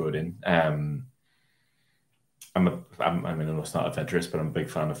and throw it in. I mean, I know it's not adventurous, but I'm a big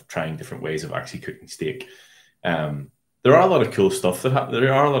fan of trying different ways of actually cooking steak. There are a lot of cool stuff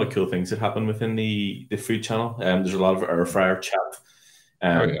there are a lot of cool things that happen within the food channel. There's a lot of air fryer chat.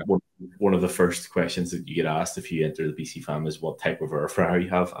 One of the first questions that you get asked if you enter the BC fam is what type of air fryer you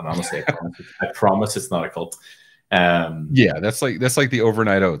have. And honestly, I promise it's not a cult. Yeah, that's like the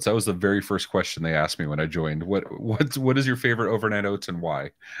overnight oats. That was the very first question they asked me when I joined. What is your favorite overnight oats and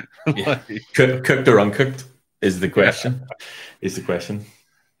why? Yeah. Cooked or uncooked is the question.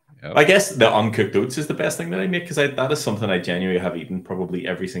 Yep. I guess the uncooked oats is the best thing that I make because that is something I genuinely have eaten probably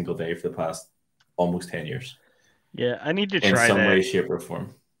every single day for the past almost 10 years. Yeah, I need to try that. In some way, shape, or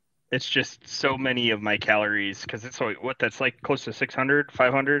form. It's just so many of my calories because it's that's like close to 600,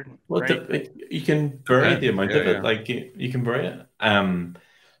 500. Well, right? You can vary the amount of it. Like you can vary it. The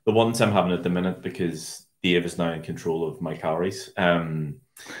ones I'm having at the minute because Dave is now in control of my calories.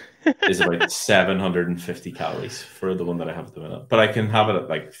 Is about 750 calories for the one that I have at the minute, but I can have it at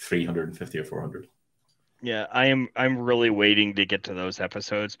like 350 or 400. Yeah, I'm really waiting to get to those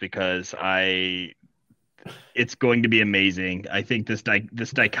episodes because it's going to be amazing. I think this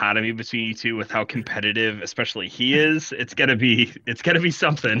dichotomy between you two with how competitive, especially he is, it's gonna be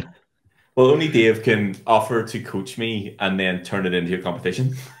something. Well, only Dave can offer to coach me and then turn it into a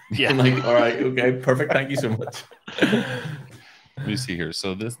competition. Yeah, I'm like, all right, okay, perfect. Thank you so much. Let me see here.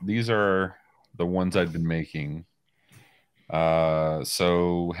 So these are the ones I've been making.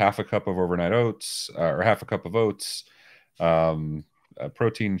 So half a cup of overnight oats, or half a cup of oats, protein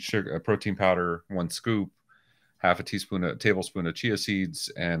powder, 1 scoop, half a tablespoon of chia seeds,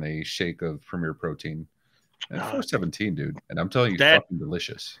 and a shake of Premier Protein. And 417, dude. And I'm telling you, fucking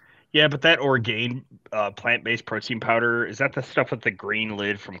delicious. Yeah, but that Orgain plant-based protein powder, is that the stuff with the green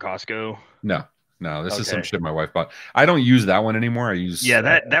lid from Costco? No, this is some shit my wife bought. I don't use that one anymore. I use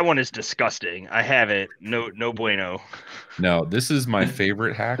that one is disgusting. I have it. No bueno. No, this is my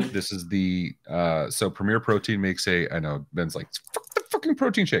favorite hack. This is the so Premier Protein makes I know Ben's like the fucking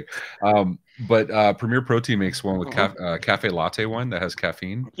protein shake. But Premier Protein makes one with cafe latte one that has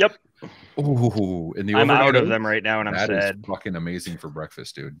caffeine. Yep. Ooh, and I'm out of them right now, and I'm sad. That is fucking amazing for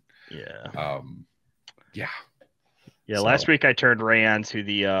breakfast, dude. Yeah. Yeah. Yeah, last week I turned Ray on to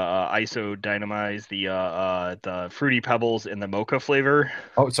the ISO Dynamize, the Fruity Pebbles in the mocha flavor.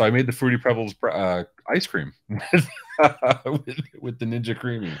 Oh, so I made the Fruity Pebbles ice cream with the Ninja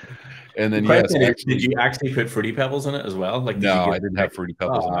Creamy. And then did you actually put Fruity Pebbles in it as well? Like, no, I didn't have Fruity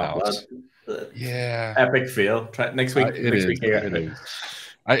Pebbles in the house. Yeah, epic fail. Try next week. It is.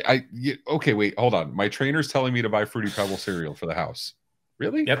 Okay, wait, hold on. My trainer's telling me to buy Fruity Pebble cereal for the house.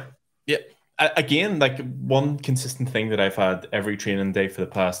 Really? Yep. Again, like one consistent thing that I've had every training day for the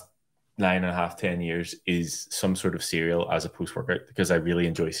past 9.5, 10 years is some sort of cereal as a post-workout because I really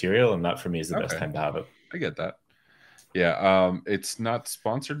enjoy cereal, and that for me is the best time to have it. I get that. Yeah, it's not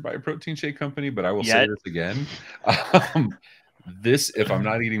sponsored by a protein shake company, but I will say this again. If I'm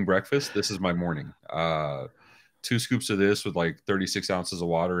not eating breakfast, this is my morning. 2 scoops of this with like 36 ounces of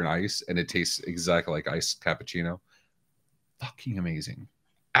water and ice, and it tastes exactly like iced cappuccino. Fucking amazing.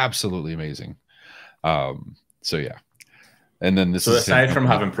 Absolutely amazing. So yeah. And then this is aside from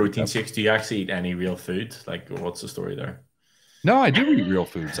having protein shakes, do you actually eat any real food? Like, what's the story there? No, I do eat real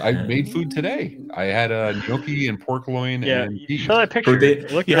foods. I made food today. I had a gnocchi and pork loin and beef. Show that picture.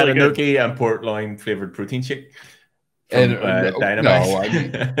 You had a gnocchi and pork loin flavored protein shake. And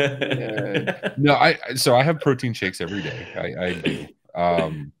so I have protein shakes every day. I do.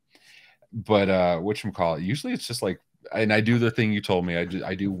 But whatchamacallit, usually it's just like, and I do the thing you told me.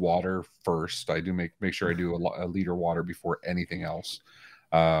 I do water first. I do make sure I do a liter water before anything else.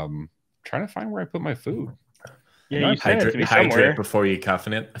 Trying to find where I put my food. Yeah, you hydrate before you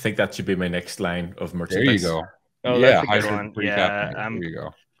caffeinate. I think that should be my next line of merchandise. There you go. Oh, yeah, that's a good one. Yeah, there you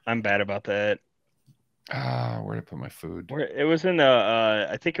go. I'm bad about that. Where did I put my food? It was in the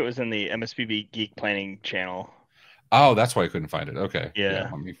I think it was in the MSPB Geek Planning channel. Oh, that's why I couldn't find it. Okay. Yeah.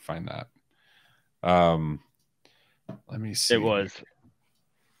 Let me find that. Let me see. It was.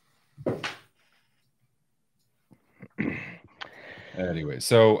 Anyway,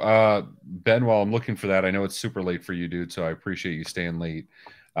 so Ben, while I'm looking for that, I know it's super late for you, dude, so I appreciate you staying late.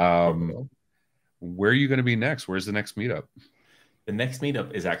 where are you going to be next? Where's the next meetup? The next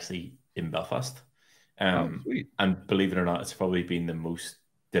meetup is actually in Belfast. Sweet. And believe it or not, it's probably been the most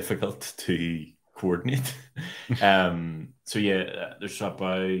difficult to coordinate. So yeah, there's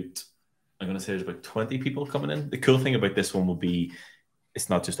about 20 people coming in. The cool thing about this one will be it's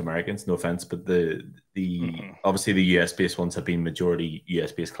not just Americans, no offense, but the obviously the US based ones have been majority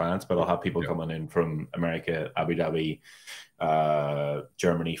US based clients, but I'll have people coming in from America, Abu Dhabi,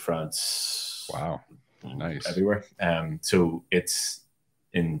 Germany, France. Wow, nice, everywhere. So it's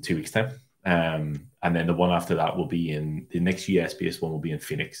in 2 weeks' time, and then the one after that will be the next US based one will be in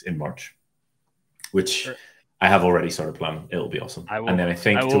Phoenix in March, which I have already started planning. It'll be awesome. And then I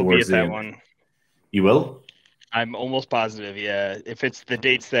think towards the end, one. You will. I'm almost positive, yeah. If it's the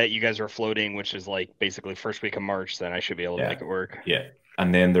dates that you guys are floating, which is like basically first week of March, then I should be able to make it work. Yeah.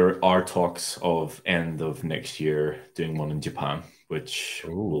 And then there are talks of end of next year doing one in Japan, which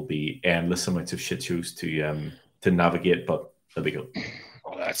will be endless amounts of shit shows to navigate, but that'll be good.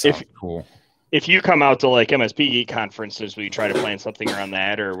 Oh, that sounds cool. If you come out to like MSP Geek conferences, will you try to plan something around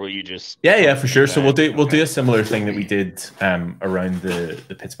that, or will you just? Yeah, for sure. So we'll do a similar thing that we did around the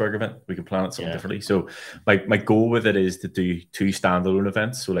Pittsburgh event. We can plan it something differently. So my goal with it is to do 2 standalone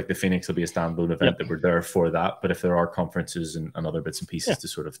events. So like the Phoenix will be a standalone event that we're there for that. But if there are conferences and other bits and pieces to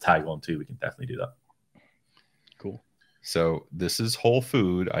sort of tag on to, we can definitely do that. Cool. So this is whole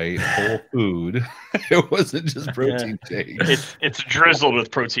food. I ate whole food. It wasn't just protein shake. It's drizzled with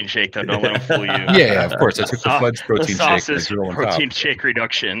protein shake, though. Don't let them fool you. Yeah, of course. I took the Fudge protein the shake. Is protein shake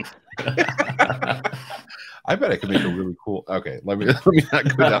reduction. I bet I could make a really cool. Okay, let me not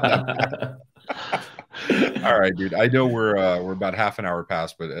go down that path. All right, dude. I know we're about half an hour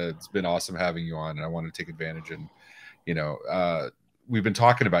past, but it's been awesome having you on, and I want to take advantage. And we've been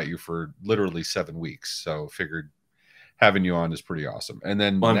talking about you for literally 7 weeks, so figured having you on is pretty awesome. And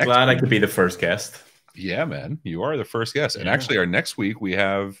then I'm glad I could be the first guest. Yeah, man, you are the first guest. And actually, our next week we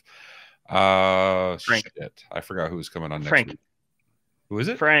have Frank. Shit, I forgot who's coming on next week. Who is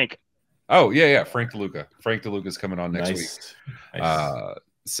it? Frank. Oh yeah, Frank DeLuca. Frank DeLuca is coming on next week. Nice.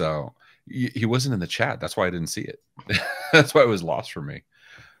 So he wasn't in the chat. That's why I didn't see it. That's why it was lost for me.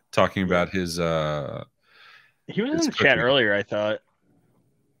 Talking about his. He was in the chat earlier, I thought.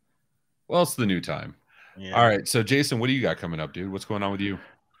 Well, it's the new time. Yeah. All right, so Jason, what do you got coming up, dude? What's going on with you?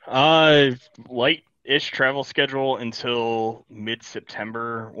 Light-ish travel schedule until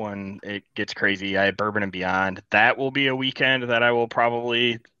mid-September when it gets crazy. I have Bourbon and Beyond. That will be a weekend that I will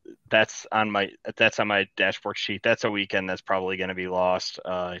probably. That's on my dashboard sheet. That's a weekend that's probably going to be lost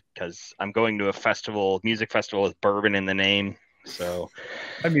because I'm going to a music festival with bourbon in the name. So,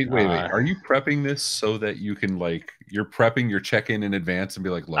 I mean, wait. Are you prepping this so that you can you're prepping your check-in in advance and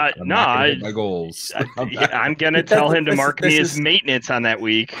be like, look, I'm not gonna hit my goals. I'm going to tell him to mark me as maintenance on that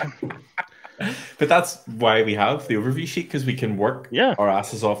week. But that's why we have the overview sheet, because we can work our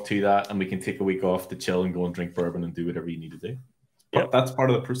asses off to that, and we can take a week off to chill and go and drink bourbon and do whatever you need to do. But that's part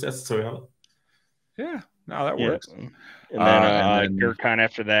of the process, so we have it. Yeah, no, that works. And then GerCon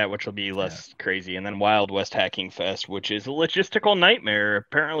after that, which will be less crazy. And then Wild West Hacking Fest, which is a logistical nightmare.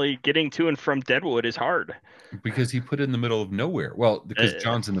 Apparently, getting to and from Deadwood is hard. Because he put it in the middle of nowhere. Well, because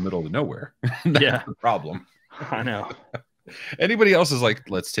John's in the middle of nowhere. That's the problem. I know. Anybody else is like,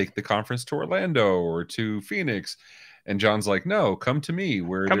 let's take the conference to Orlando or to Phoenix. And John's like, no, come to me.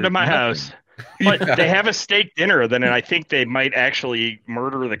 Come to my house. But they have a steak dinner, then I think they might actually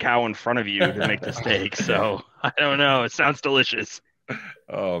murder the cow in front of you to make the steak. So I don't know. It sounds delicious.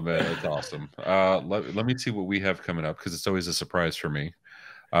 Oh man, that's awesome. Let me see what we have coming up, because it's always a surprise for me.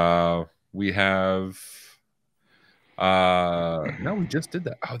 We have no, we just did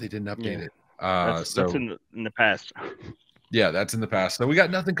that. Oh, they didn't update it. That's in the past. Yeah, that's in the past. So we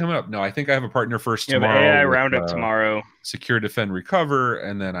got nothing coming up. No, I think I have a partner first tomorrow. AI roundup tomorrow. Secure, Defend, Recover,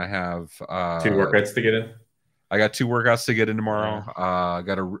 and then I have 2 workouts to get in. I got 2 workouts to get in tomorrow. I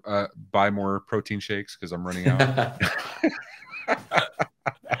got to buy more protein shakes because I'm running out.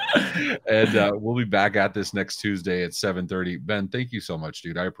 And we'll be back at this next Tuesday at 7:30. Ben, thank you so much,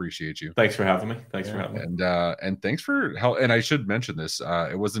 dude. I appreciate you. Thanks for having me. And thanks for help. And I should mention this.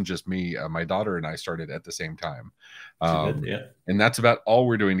 It wasn't just me. My daughter and I started at the same time. And that's about all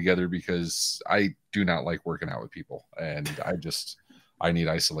we're doing together, because I do not like working out with people, and I need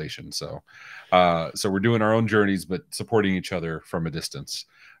isolation. So we're doing our own journeys, but supporting each other from a distance.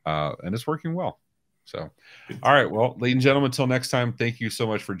 And it's working well. So, all right. Well, ladies and gentlemen, until next time, thank you so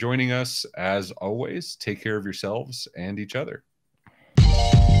much for joining us. As always, take care of yourselves and each other.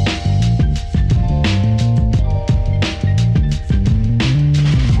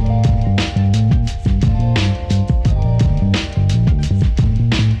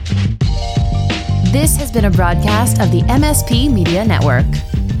 has been a broadcast of the MSP Media Network.